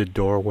through the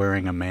door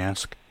wearing a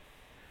mask?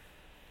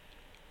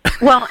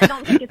 Well, I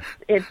don't think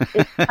it's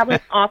probably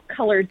an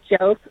off-color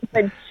joke,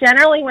 but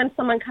generally when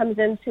someone comes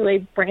into a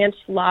branch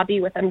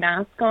lobby with a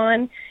mask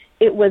on,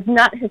 it was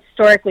not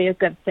historically a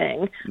good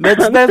thing.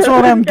 That's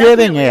what I'm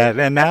getting at,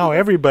 and now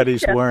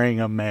everybody's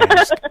wearing a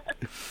mask.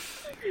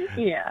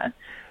 Yeah.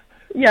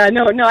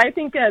 No. I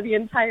think the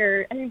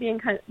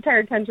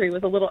entire country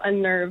was a little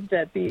unnerved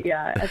at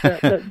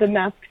the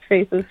masked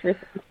faces for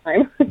some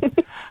time.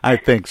 I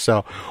think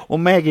so. Well,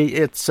 Maggie,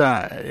 it's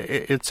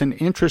an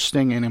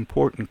interesting and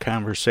important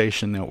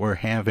conversation that we're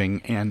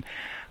having, and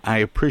I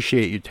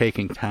appreciate you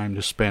taking time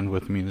to spend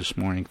with me this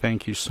morning.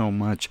 Thank you so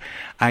much.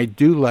 I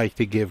do like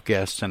to give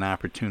guests an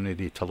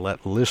opportunity to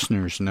let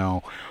listeners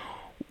know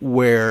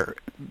where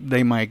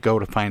they might go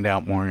to find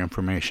out more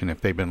information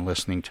if they've been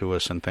listening to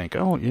us and think,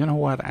 oh, you know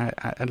what,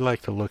 I'd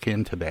like to look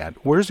into that.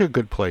 Where's a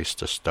good place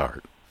to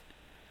start?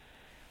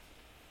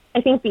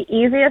 I think the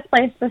easiest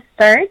place to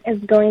start is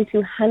going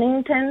to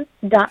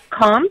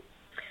huntingtons.com,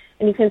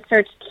 and you can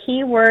search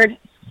keyword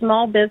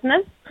small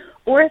business,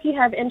 or if you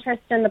have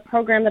interest in the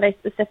program that I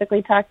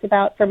specifically talked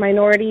about for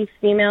minority,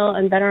 female,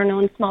 and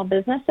veteran-owned small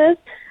businesses,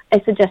 I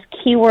suggest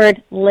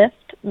keyword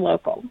Lift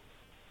Local.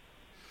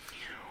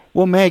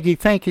 Well, Maggie,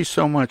 thank you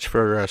so much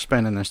for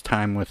spending this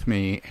time with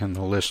me and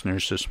the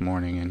listeners this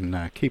morning,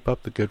 and keep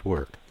up the good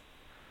work.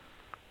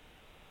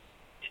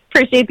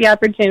 Appreciate the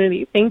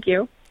opportunity. Thank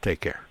you.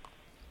 Take care.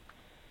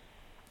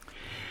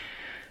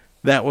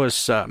 That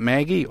was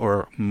Maggie,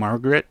 or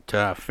Margaret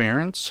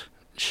Ferrence.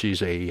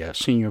 She's a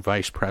Senior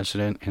Vice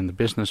President in the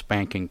Business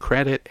Banking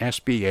Credit,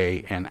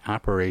 SBA, and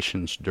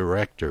Operations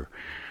Director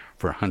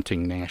for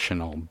Hunting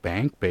National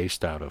Bank,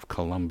 based out of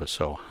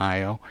Columbus,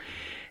 Ohio.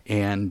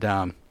 And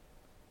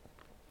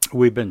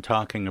we've been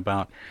talking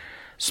about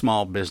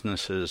small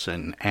businesses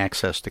and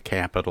access to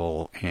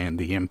capital and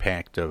the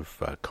impact of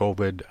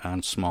COVID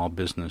on small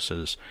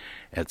businesses,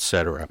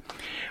 etc.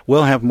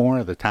 We'll have more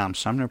of the Tom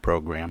Sumner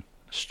program.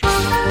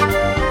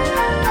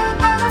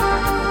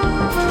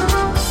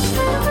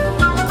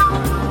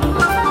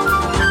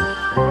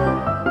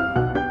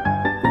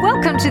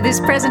 Welcome to this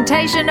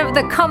presentation of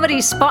the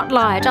Comedy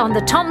Spotlight on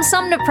the Tom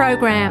Sumner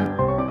program.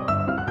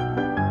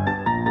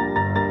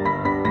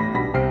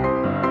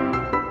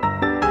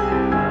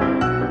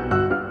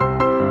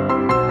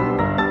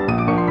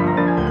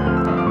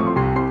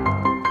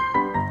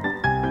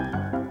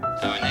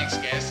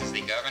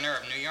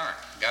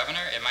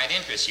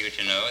 You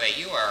to know that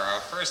you are our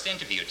first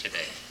interview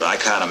today. I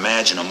can't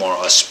imagine a more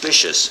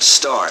auspicious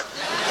start.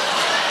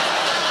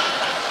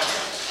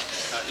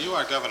 You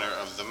are governor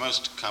of the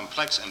most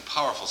complex and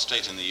powerful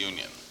state in the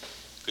Union.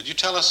 Could you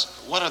tell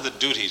us what are the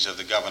duties of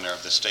the governor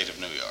of the state of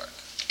New York?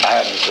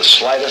 I haven't the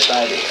slightest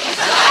idea.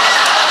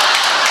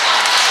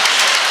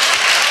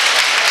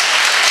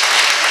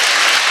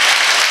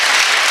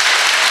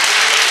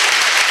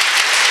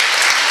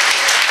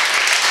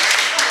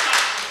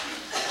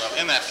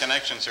 In that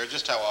connection, sir,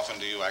 just how often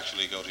do you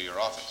actually go to your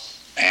office?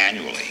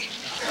 Annually.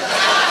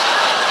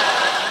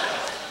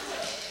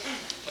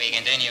 We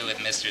continue with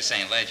Mr.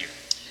 St. Ledger.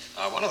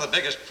 One of the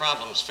biggest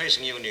problems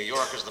facing you in New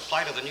York is the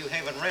plight of the New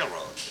Haven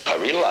Railroad. I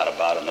read a lot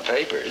about it in the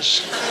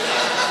papers.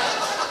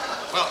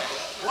 Well,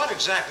 what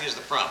exactly is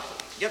the problem?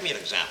 Give me an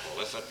example.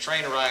 If a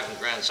train arrived in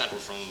Grand Central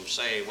from,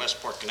 say,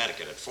 Westport,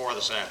 Connecticut at 4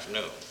 this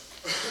afternoon,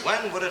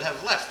 when would it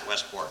have left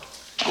Westport?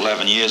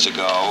 11 years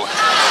ago.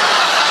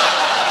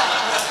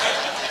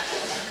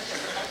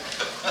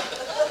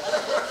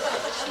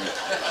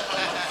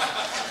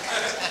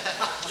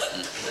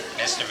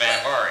 Mr.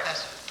 Van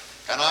Boris.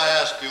 Can I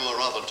ask you a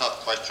rather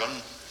tough question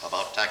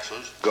about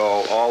taxes?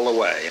 Go all the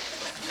way.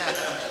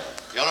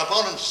 Your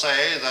opponents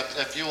say that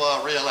if you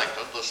are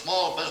re-elected, the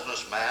small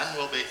businessman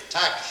will be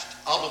taxed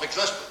out of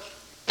existence.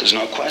 There's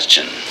no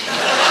question.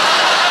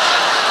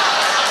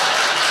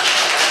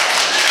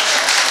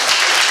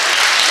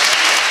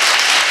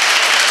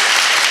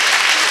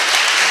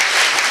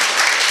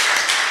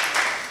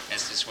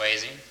 Mr.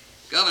 Swayze.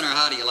 Governor,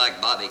 how do you like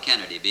Bobby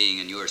Kennedy being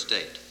in your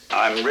state?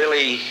 I'm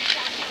really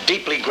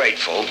deeply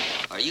grateful.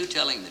 Are you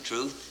telling the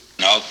truth?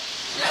 No.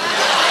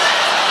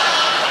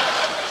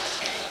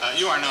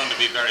 You are known to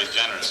be very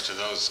generous to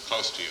those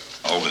close to you.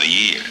 Over the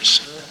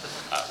years.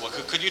 Well,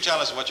 could you tell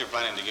us what you're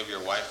planning to give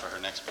your wife for her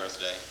next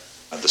birthday?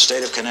 The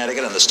state of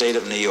Connecticut and the state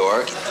of New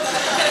York.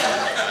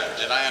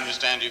 Did I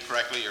understand you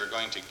correctly? You're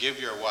going to give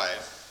your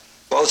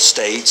wife... both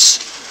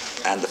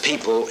states and the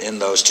people in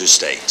those two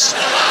states.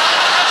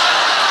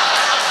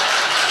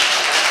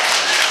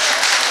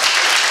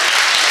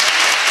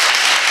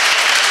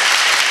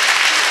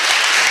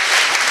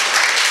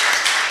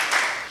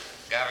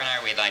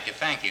 Governor, we'd like to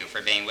thank you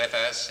for being with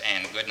us,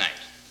 and good night.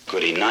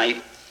 Goody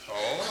night.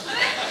 Oh?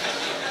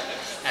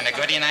 And a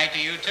goody night to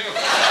you, too.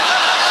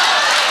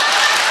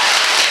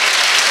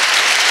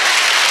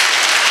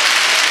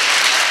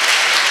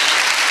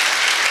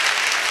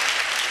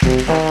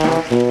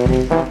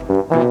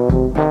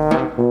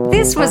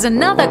 This was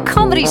another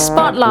Comedy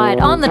Spotlight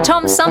on the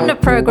Tom Sumner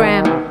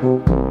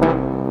program.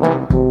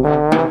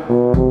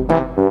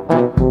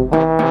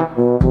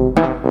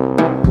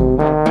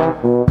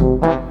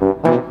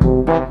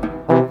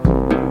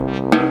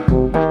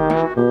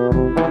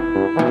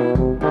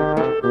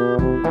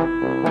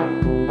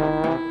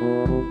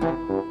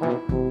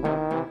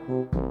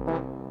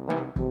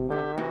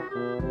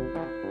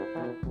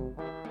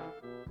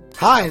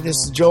 Hi, this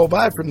is Joe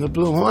By from the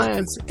Blue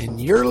Hawaiians, and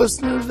you're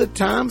listening to the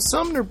Tom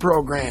Sumner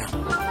program.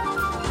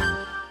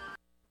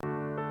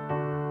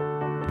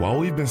 While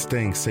we've been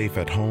staying safe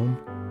at home,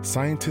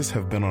 scientists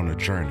have been on a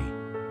journey.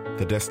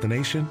 The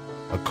destination?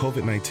 A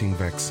COVID-19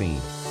 vaccine.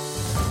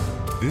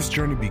 This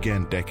journey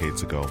began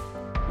decades ago,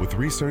 with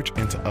research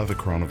into other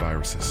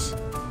coronaviruses.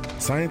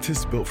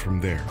 Scientists built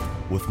from there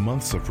with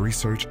months of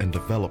research and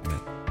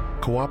development,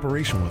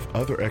 cooperation with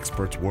other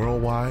experts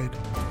worldwide,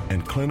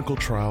 and clinical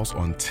trials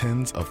on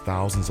tens of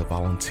thousands of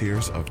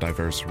volunteers of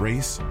diverse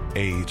race,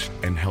 age,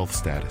 and health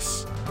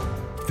status.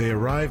 They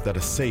arrived at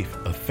a safe,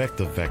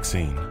 effective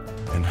vaccine,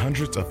 and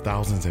hundreds of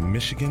thousands in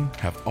Michigan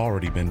have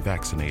already been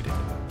vaccinated.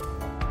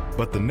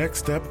 But the next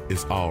step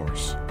is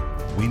ours.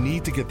 We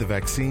need to get the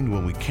vaccine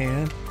when we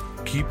can,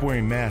 keep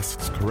wearing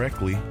masks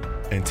correctly,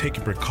 and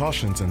taking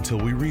precautions until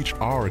we reach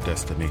our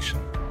destination,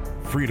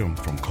 freedom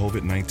from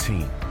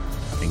COVID-19,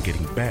 and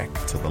getting back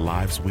to the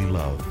lives we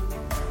love.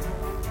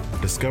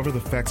 Discover the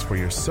facts for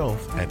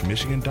yourself at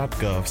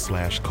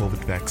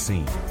michigan.gov/COVID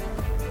vaccine.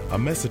 A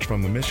message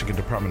from the Michigan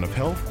Department of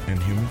Health and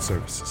Human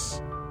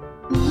Services.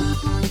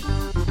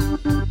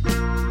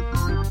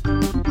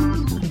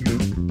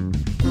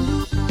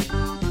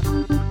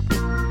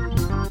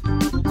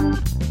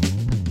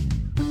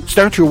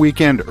 Start your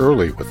weekend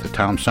early with the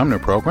Tom Sumner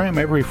program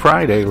every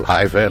Friday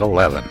live at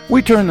 11.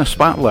 We turn the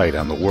spotlight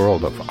on the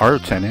world of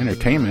arts and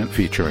entertainment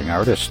featuring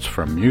artists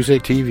from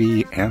music,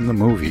 TV, and the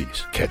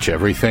movies. Catch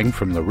everything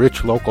from the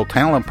rich local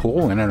talent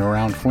pool in and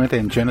around Flint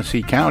and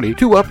Genesee County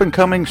to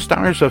up-and-coming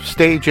stars of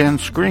stage and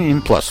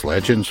screen, plus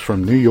legends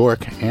from New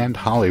York and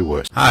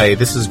Hollywood. Hi,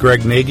 this is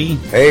Greg Nagy.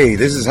 Hey,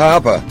 this is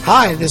Harper.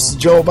 Hi, this is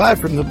Joe By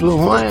from the Blue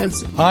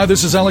Hawaiians. Hi,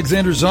 this is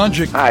Alexander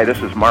Zonjic. Hi, this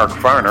is Mark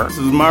Farner. This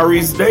is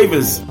Maurice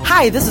Davis.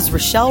 Hi, this is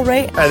Rochelle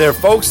Ray. Hi there,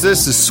 folks.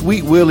 This is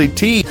Sweet Willie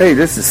T. Hey,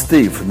 this is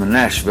Steve from the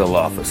Nashville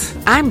office.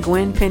 I'm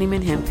Gwen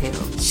Pennyman Hemphill.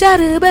 Start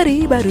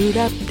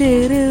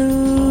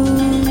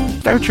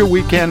your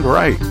weekend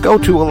right. Go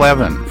to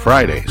 11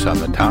 Fridays on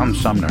the Tom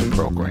Sumner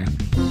program.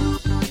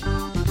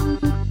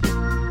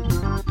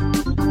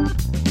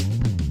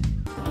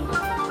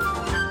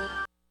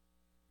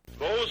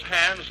 Those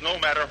hands, no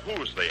matter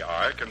whose they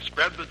are, can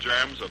spread the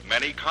germs of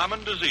many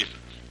common diseases.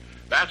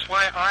 That's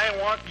why I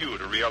want you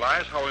to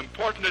realize how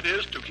important it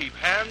is to keep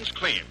hands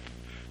clean,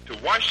 to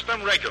wash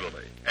them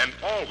regularly and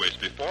always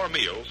before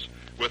meals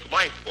with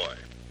Lifebuoy,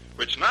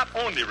 which not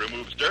only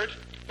removes dirt,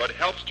 but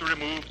helps to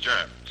remove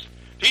germs.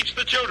 Teach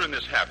the children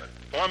this habit.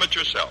 Form it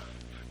yourself.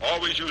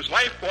 Always use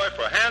Lifebuoy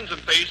for hands and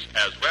face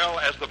as well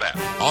as the bath.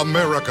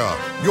 America,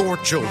 your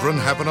children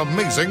have an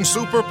amazing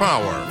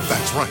superpower.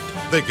 That's right.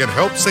 They can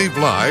help save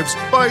lives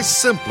by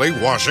simply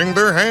washing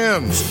their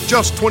hands.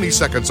 Just 20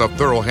 seconds of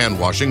thorough hand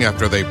washing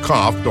after they've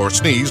coughed or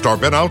sneezed or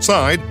been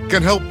outside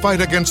can help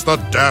fight against the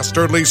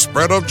dastardly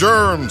spread of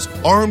germs.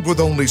 Armed with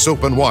only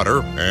soap and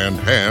water and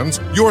hands,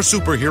 your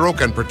superhero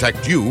can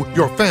protect you,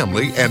 your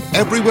family, and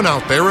everyone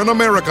out there in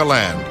America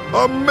land.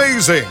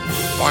 Amazing!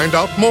 Find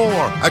out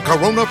more at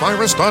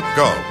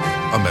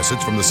coronavirus.gov. A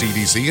message from the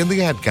CDC and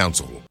the Ad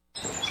Council.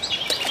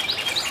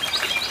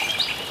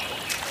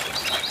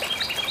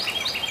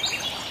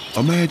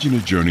 Imagine a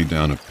journey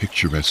down a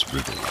picturesque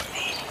riverway.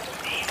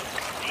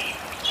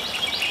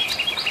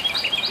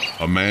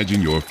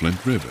 Imagine your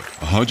Flint River,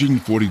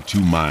 142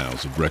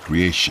 miles of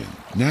recreation,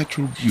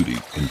 natural beauty,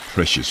 and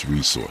precious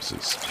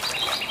resources.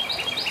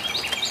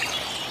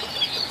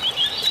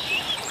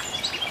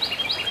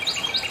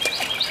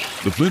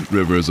 The Flint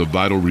River is a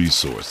vital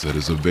resource that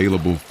is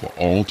available for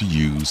all to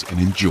use and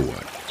enjoy.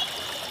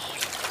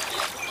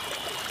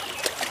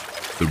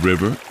 The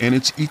river and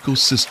its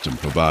ecosystem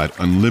provide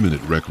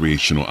unlimited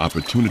recreational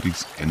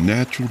opportunities and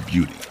natural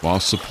beauty while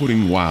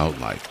supporting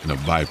wildlife in a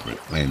vibrant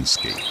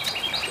landscape.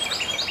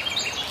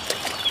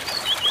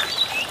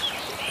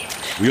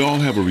 We all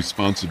have a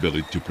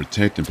responsibility to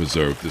protect and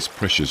preserve this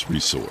precious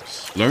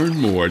resource. Learn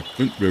more at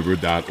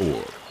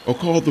flintriver.org or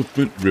call the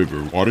Flint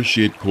River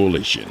Watershed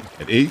Coalition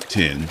at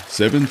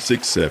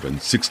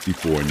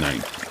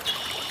 810-767-6490.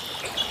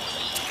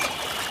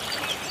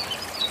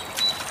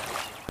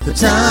 The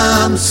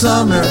Tom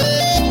Sumner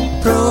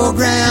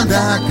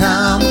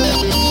Program.com.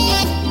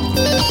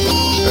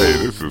 Hey,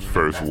 this is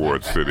First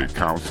Ward City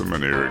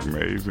Councilman Eric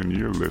Mays, and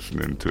you're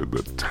listening to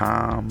the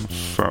Tom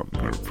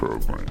Sumner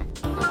Program.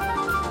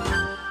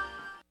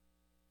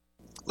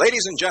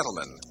 Ladies and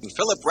gentlemen, in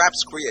Philip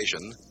Rapp's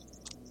creation,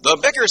 The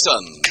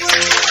Bickersons.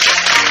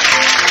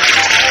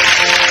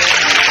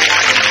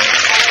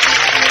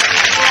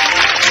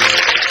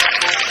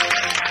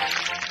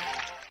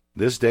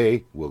 This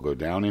day will go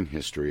down in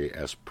history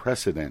as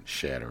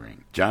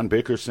precedent-shattering. John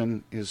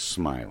Bickerson is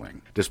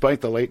smiling.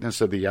 Despite the lateness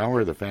of the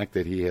hour, the fact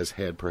that he has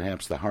had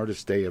perhaps the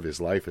hardest day of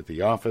his life at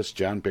the office,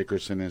 John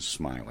Bickerson is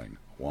smiling.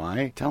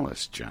 Why? Tell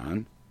us,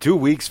 John. 2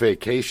 weeks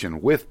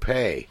vacation with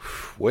pay.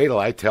 Wait till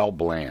I tell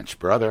Blanche,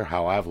 brother,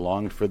 how I've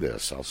longed for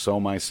this. I'll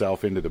sew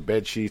myself into the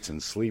bed sheets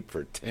and sleep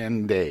for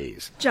 10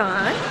 days.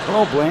 John?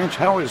 Hello, Blanche.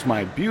 How is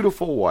my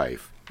beautiful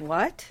wife?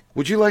 What?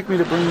 Would you like me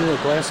to bring you a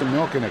glass of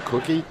milk and a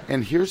cookie?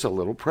 And here's a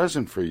little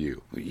present for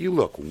you. You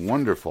look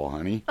wonderful,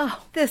 honey.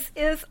 Oh, this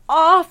is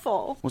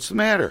awful. What's the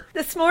matter?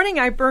 This morning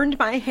I burned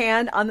my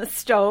hand on the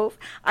stove.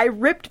 I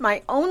ripped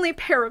my only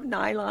pair of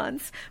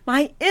nylons.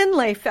 My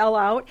inlay fell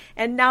out,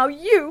 and now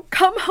you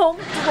come home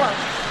drunk.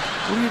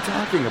 What are you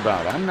talking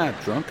about? I'm not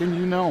drunk, and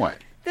you know it.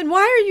 Then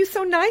why are you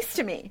so nice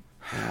to me?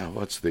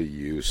 What's the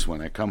use?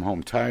 When I come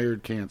home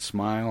tired, can't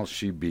smile,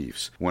 she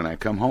beefs. When I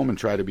come home and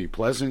try to be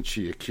pleasant,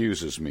 she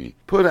accuses me.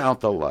 Put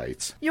out the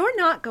lights. You're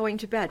not going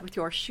to bed with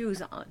your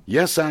shoes on.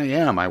 Yes, I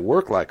am. I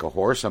work like a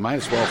horse. I might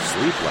as well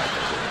sleep like a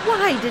horse.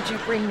 Why did you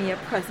bring me a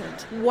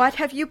present? What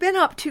have you been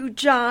up to,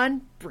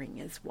 John? Bring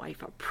his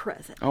wife a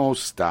present. Oh,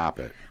 stop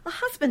it. A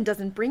husband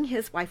doesn't bring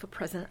his wife a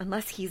present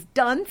unless he's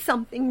done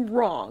something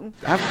wrong.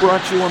 I've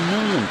brought you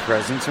 1,000,000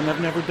 presents and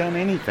I've never done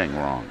anything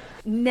wrong.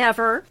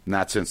 Never.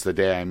 Not since the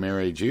day I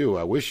married you.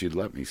 I wish you'd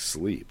let me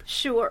sleep.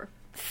 Sure.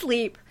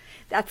 Sleep.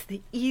 That's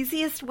the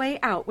easiest way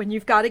out when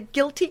you've got a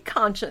guilty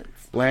conscience.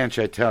 Blanche,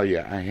 I tell you,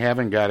 I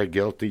haven't got a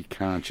guilty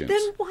conscience.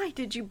 Then why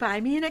did you buy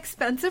me an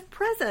expensive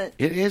present?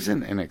 It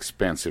isn't an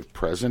expensive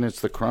present. It's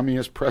the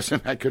crummiest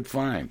present I could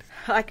find.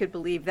 I could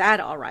believe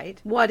that, all right.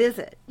 What is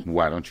it?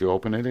 Why don't you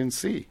open it and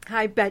see?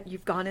 I bet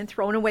you've gone and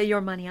thrown away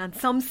your money on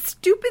some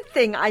stupid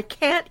thing I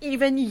can't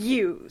even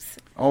use.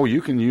 Oh,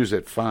 you can use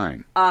it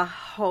fine. A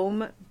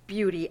home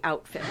beauty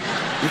outfit.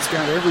 It's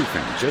got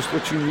everything, just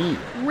what you need.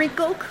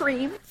 Wrinkle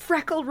cream,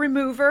 freckle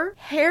remover,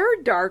 hair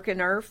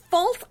darkener,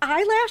 false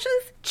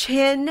eyelashes,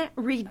 chin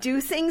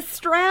reducing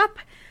strap.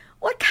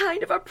 What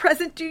kind of a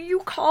present do you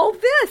call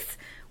this?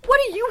 What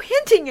are you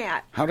hinting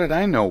at? How did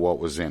I know what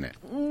was in it?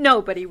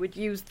 Nobody would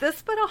use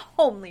this but a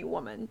homely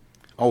woman.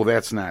 Oh,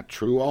 that's not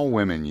true. All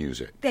women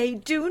use it. They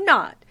do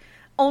not.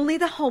 Only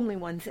the homely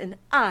ones, and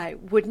I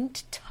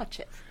wouldn't touch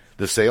it.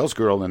 The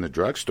salesgirl in the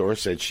drugstore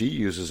said she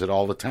uses it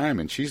all the time,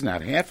 and she's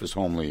not half as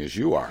homely as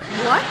you are.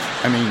 What?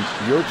 I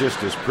mean, you're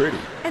just as pretty.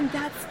 And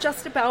that's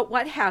just about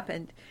what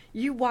happened.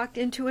 You walked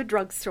into a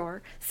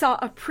drugstore, saw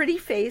a pretty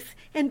face,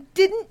 and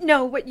didn't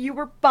know what you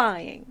were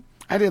buying.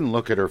 I didn't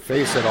look at her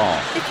face at all.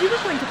 If you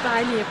were going to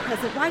buy me a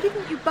present, why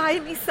didn't you buy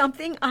me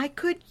something I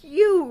could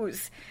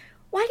use?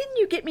 Why didn't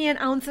you get me an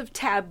ounce of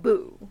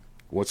Taboo?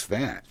 What's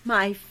that?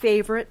 My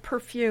favorite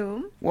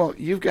perfume. Well,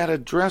 you've got a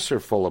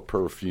dresser full of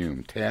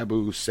perfume.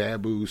 Taboo,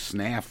 Sabu,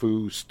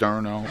 Snafu,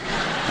 Sterno.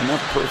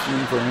 Enough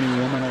perfume for any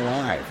woman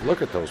alive.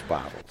 Look at those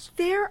bottles.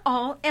 They're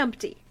all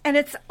empty, and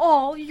it's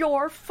all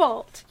your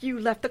fault. You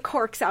left the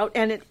corks out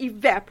and it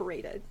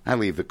evaporated. I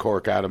leave the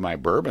cork out of my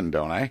bourbon,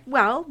 don't I?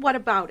 Well, what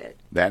about it?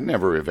 That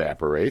never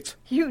evaporates.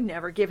 You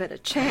never give it a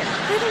chance.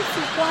 I don't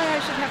see why I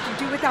should have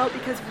to do without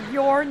because of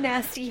your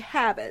nasty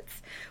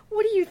habits.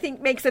 What do you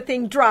think makes a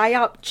thing dry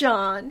up,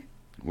 John?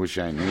 Wish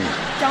I knew.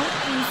 Don't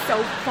be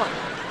so funny.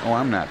 Oh,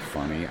 I'm not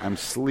funny. I'm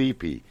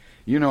sleepy.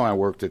 You know I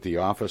worked at the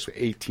office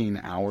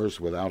 18 hours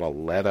without a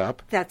let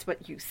up. That's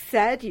what you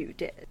said you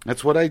did.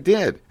 That's what I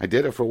did. I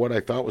did it for what I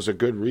thought was a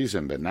good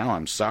reason, but now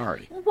I'm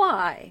sorry.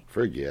 Why?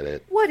 Forget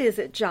it. What is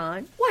it,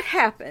 John? What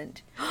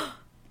happened?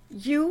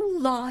 You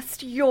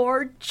lost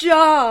your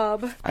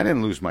job. I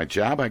didn't lose my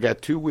job. I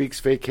got 2 weeks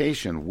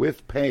vacation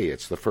with pay.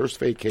 It's the first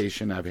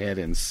vacation I've had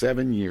in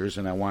 7 years,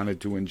 and I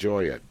wanted to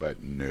enjoy it.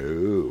 But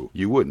no,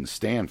 you wouldn't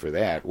stand for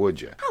that,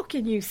 would you? How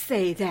can you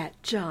say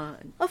that,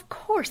 John? Of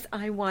course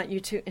I want you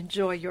to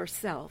enjoy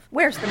yourself.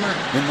 Where's the money?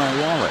 In my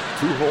wallet.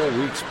 2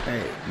 whole weeks'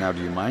 pay. Now,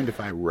 do you mind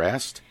if I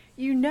rest?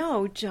 You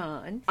know,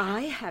 John,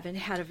 I haven't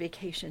had a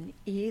vacation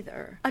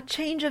either. A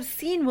change of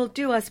scene will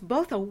do us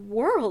both a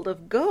world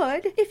of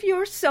good. If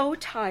you're so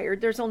tired,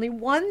 there's only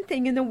one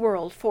thing in the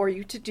world for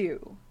you to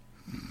do.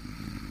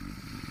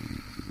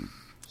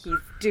 He's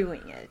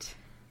doing it.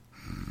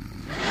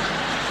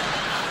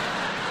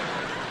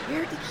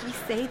 Where did he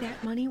say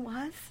that money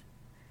was?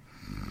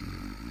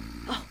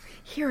 Oh,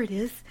 here it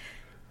is.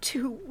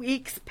 2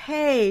 weeks'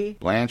 pay.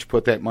 Blanche,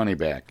 put that money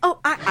back. Oh,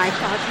 I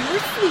thought you were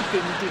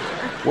sleeping,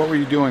 dear. What were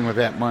you doing with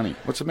that money?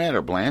 What's the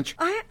matter, Blanche?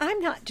 I'm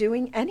not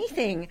doing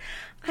anything.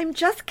 I'm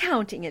just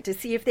counting it to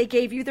see if they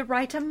gave you the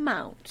right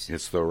amount.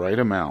 It's the right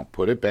amount.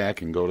 Put it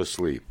back and go to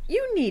sleep.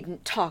 You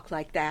needn't talk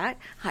like that.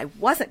 I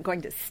wasn't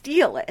going to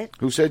steal it.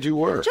 Who said you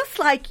were? Just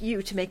like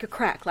you to make a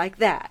crack like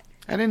that.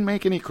 I didn't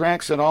make any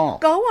cracks at all.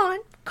 Go on.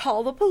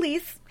 Call the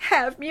police.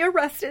 Have me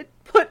arrested.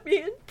 Put me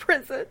in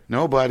prison.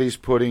 Nobody's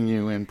putting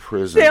you in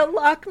prison. They'll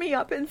lock me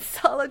up in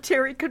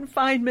solitary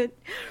confinement.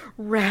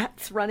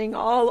 Rats running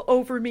all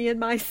over me in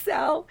my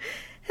cell.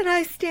 And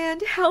I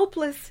stand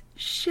helpless,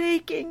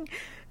 shaking,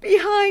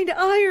 behind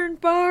iron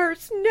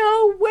bars.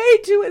 No way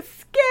to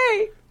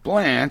escape.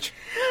 Blanche.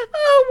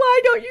 Oh,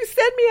 why don't you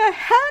send me a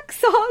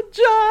hacksaw,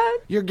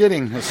 John? You're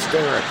getting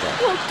hysterical.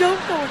 Well,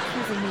 don't go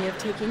accusing me of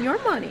taking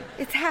your money.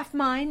 It's half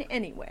mine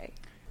anyway.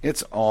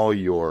 It's all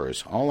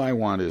yours. All I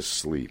want is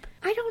sleep.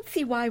 I don't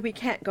see why we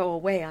can't go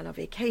away on a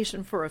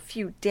vacation for a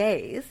few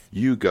days.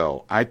 You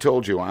go. I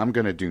told you I'm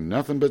going to do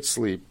nothing but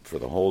sleep for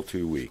the whole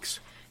 2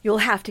 weeks. You'll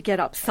have to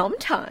get up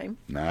sometime.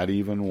 Not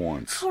even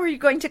once. How are you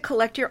going to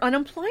collect your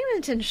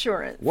unemployment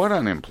insurance? What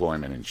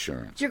unemployment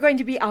insurance? You're going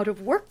to be out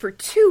of work for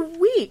 2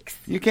 weeks.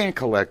 You can't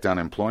collect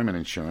unemployment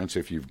insurance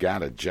if you've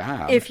got a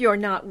job. If you're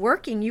not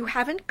working, you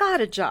haven't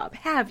got a job,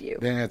 have you?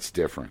 That's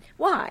different.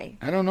 Why?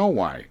 I don't know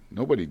why.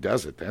 Nobody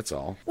does it, that's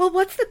all. Well,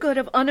 what's the good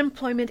of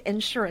unemployment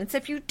insurance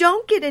if you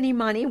don't get any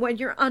money when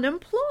you're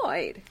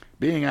unemployed?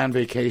 Being on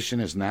vacation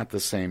is not the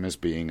same as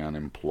being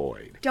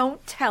unemployed.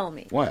 Don't tell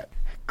me. What?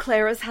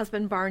 Clara's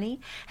husband, Barney,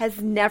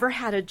 has never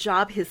had a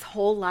job his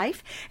whole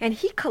life, and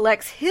he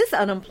collects his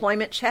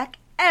unemployment check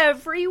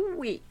every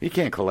week. He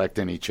can't collect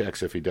any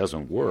checks if he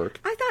doesn't work.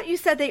 I thought you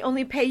said they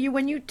only pay you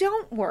when you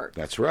don't work.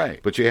 That's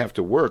right. But you have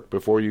to work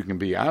before you can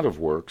be out of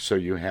work, so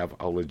you have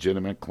a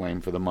legitimate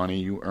claim for the money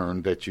you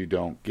earned that you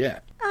don't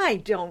get. I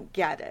don't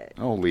get it.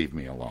 Oh, leave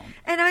me alone.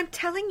 And I'm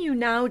telling you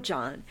now,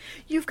 John,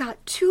 you've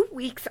got 2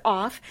 weeks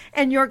off,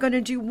 and you're going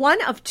to do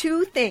one of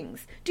two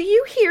things. Do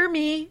you hear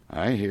me?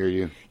 I hear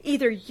you.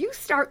 Either you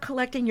start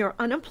collecting your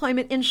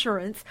unemployment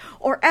insurance,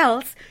 or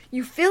else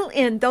you fill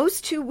in those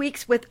 2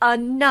 weeks with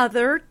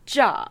another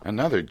job.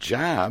 Another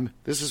job?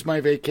 This is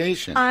my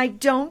vacation. I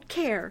don't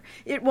care.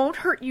 It won't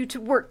hurt you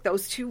to work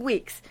those 2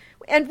 weeks.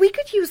 And we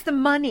could use the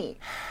money.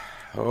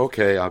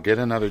 Okay, I'll get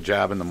another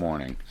job in the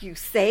morning. You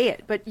say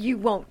it, but you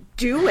won't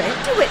do it.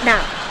 Do it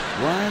now.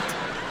 What?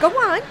 Go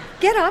on.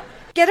 Get up.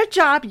 Get a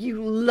job,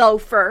 you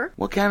loafer.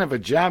 What kind of a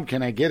job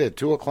can I get at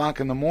 2 o'clock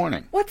in the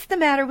morning? What's the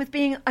matter with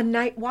being a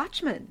night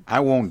watchman? I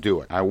won't do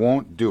it. I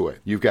won't do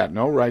it. You've got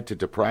no right to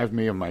deprive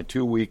me of my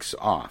 2 weeks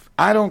off.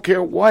 I don't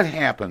care what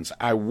happens.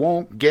 I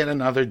won't get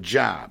another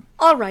job.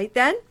 All right,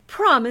 then.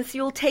 Promise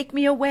you'll take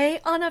me away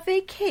on a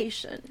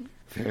vacation.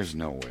 There's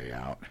no way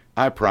out.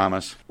 I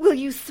promise. Will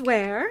you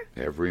swear?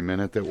 Every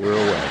minute that we're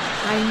away.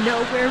 I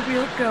know where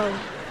we'll go.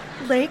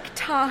 Lake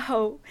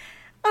Tahoe.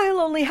 I'll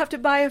only have to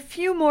buy a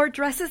few more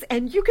dresses,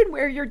 and you can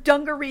wear your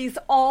dungarees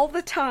all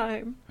the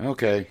time.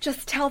 Okay.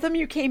 Just tell them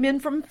you came in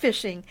from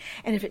fishing,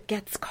 and if it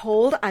gets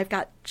cold, I've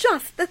got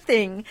just the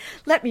thing.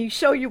 Let me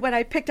show you what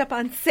I picked up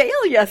on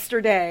sale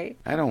yesterday.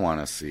 I don't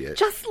want to see it.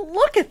 Just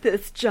look at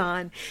this,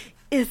 John.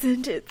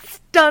 Isn't it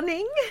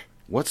stunning?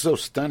 What's so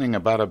stunning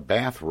about a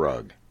bath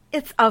rug?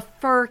 It's a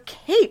fur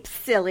cape,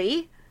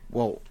 silly.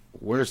 Well,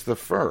 where's the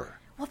fur?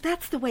 Well,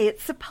 that's the way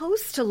it's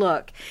supposed to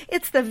look.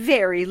 It's the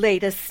very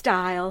latest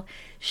style.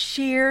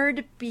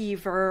 Sheared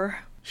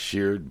beaver.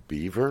 Sheared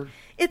beaver?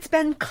 It's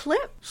been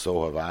clipped.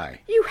 So have I.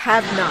 You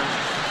have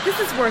not. This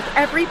is worth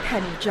every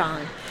penny,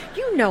 John.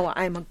 You know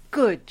I'm a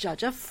good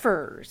judge of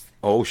furs.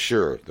 Oh,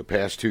 sure. The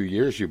past 2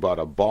 years you bought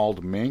a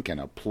bald mink and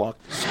a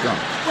plucked skunk.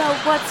 Well,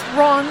 what's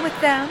wrong with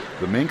them?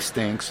 The mink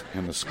stinks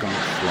and the skunk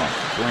shrunk.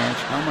 Blanche,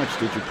 how much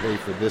did you pay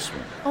for this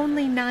one?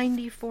 Only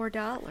 $94.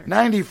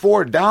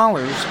 $94?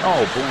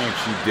 Oh,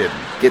 Blanche, you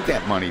didn't. Get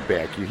that money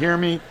back, you hear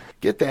me?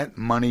 Get that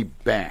money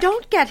back.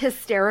 Don't get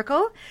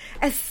hysterical.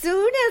 As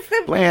soon as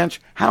the... Blanche,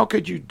 how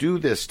could you do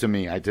this to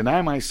me? I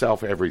deny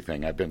myself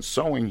everything. I've been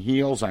sewing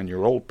heels on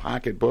your old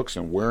pocketbooks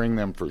and wearing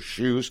them for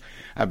shoes.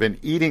 I've been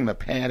eating the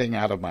padding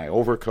out of my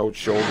overcoat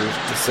shoulders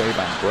to save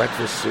on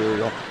breakfast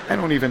cereal. I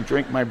don't even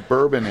drink my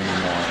bourbon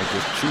anymore. I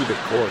just chew the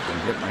cork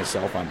and hit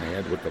myself on the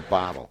head with the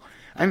bottle.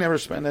 I never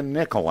spend a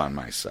nickel on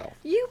myself.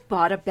 You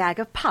bought a bag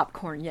of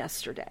popcorn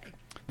yesterday.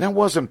 That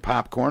wasn't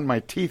popcorn.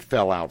 My teeth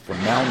fell out from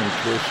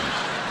malnutrition.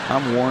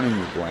 I'm warning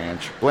you,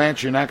 Blanche.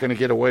 Blanche, you're not going to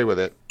get away with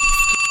it.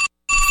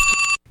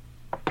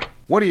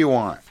 What do you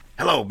want?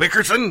 Hello,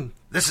 Bickerson.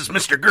 This is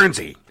Mr.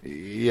 Guernsey.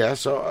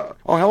 Yes. Hello,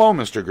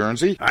 Mr.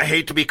 Guernsey. I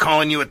hate to be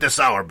calling you at this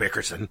hour,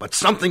 Bickerson, but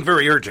something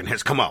very urgent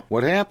has come up.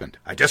 What happened?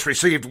 I just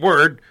received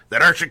word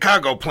that our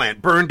Chicago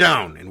plant burned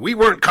down, and we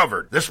weren't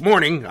covered. This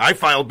morning, I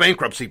filed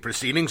bankruptcy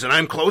proceedings, and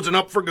I'm closing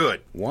up for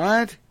good.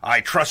 What?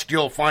 I trust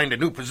you'll find a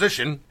new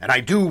position, and I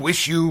do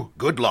wish you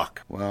good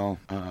luck. Well,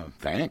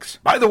 thanks.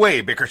 By the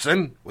way,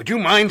 Bickerson, would you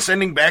mind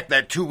sending back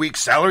that 2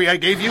 weeks' salary I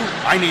gave you?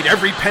 I need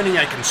every penny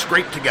I can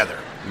scrape together.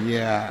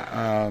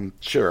 Yeah,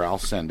 sure, I'll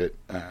send it.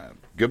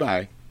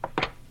 Goodbye.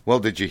 Well,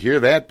 did you hear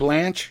that,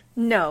 Blanche?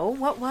 No,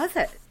 what was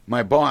it?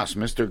 My boss,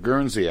 Mr.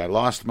 Guernsey. I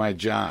lost my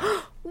job.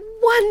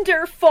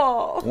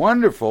 Wonderful!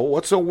 Wonderful?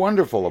 What's so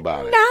wonderful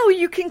about it? Now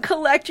you can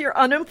collect your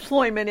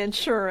unemployment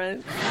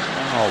insurance.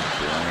 Oh,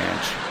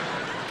 Blanche.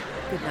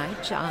 Good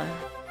night, John.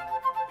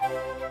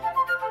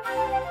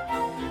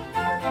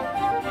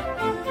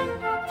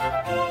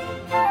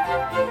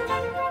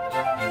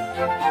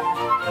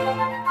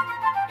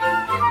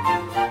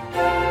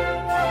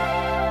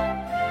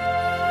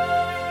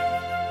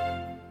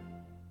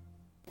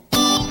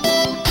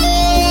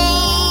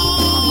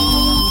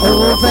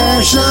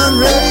 Old-fashioned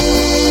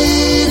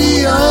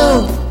radio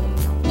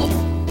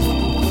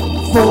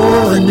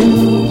for a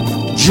new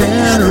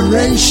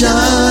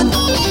generation.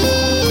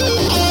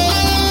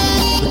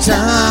 The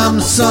Tom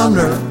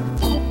Sumner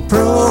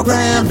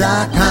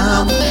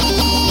Program.com.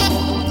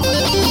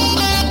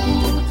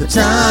 The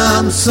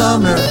Tom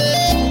Sumner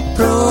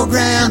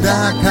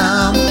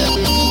Program.com.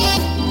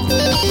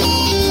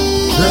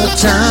 The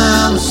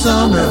Tom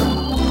Sumner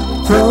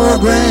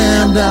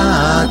Program.com.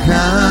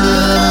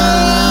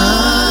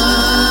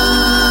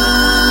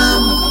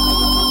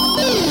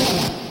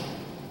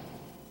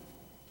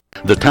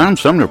 The Tom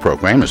Sumner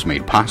Program is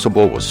made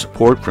possible with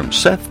support from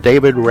Seth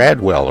David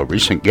Radwell, a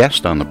recent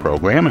guest on the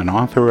program and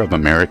author of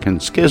American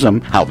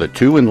Schism, How the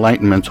Two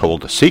Enlightenments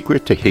Hold a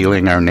Secret to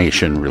Healing Our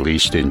Nation,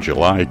 released in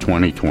July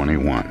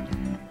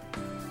 2021.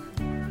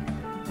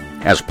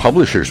 As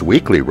Publishers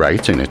Weekly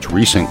writes in its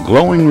recent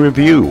glowing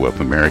review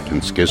of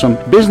American Schism,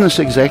 business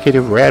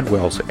executive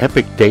Radwell's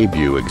epic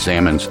debut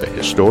examines the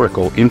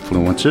historical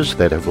influences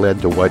that have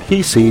led to what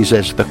he sees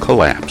as the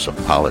collapse of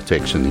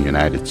politics in the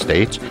United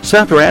States.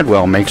 Seth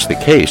Radwell makes the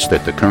case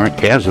that the current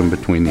chasm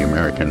between the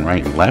American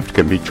right and left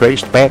can be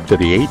traced back to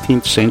the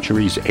 18th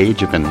century's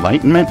Age of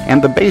Enlightenment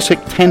and the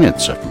basic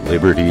tenets of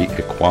liberty,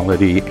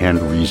 equality,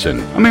 and reason.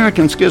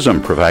 American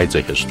Schism provides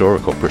a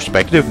historical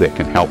perspective that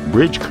can help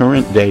bridge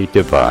current-day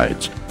divides.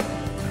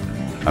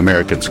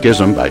 American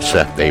Schism by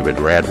Seth David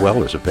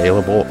Radwell is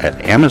available at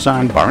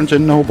Amazon, Barnes &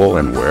 Noble,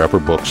 and wherever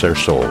books are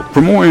sold.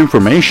 For more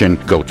information,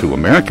 go to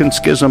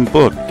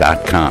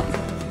AmericanSchismBook.com.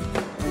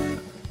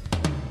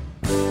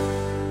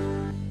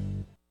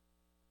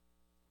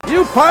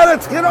 You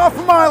pilots, get off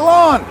of my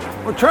lawn!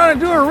 We're trying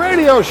to do a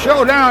radio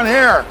show down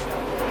here.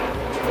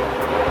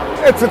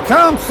 It's a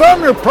Tom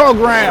Sumner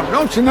program,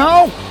 don't you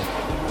know?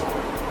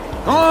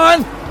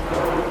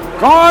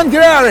 Go on,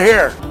 get out of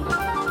here.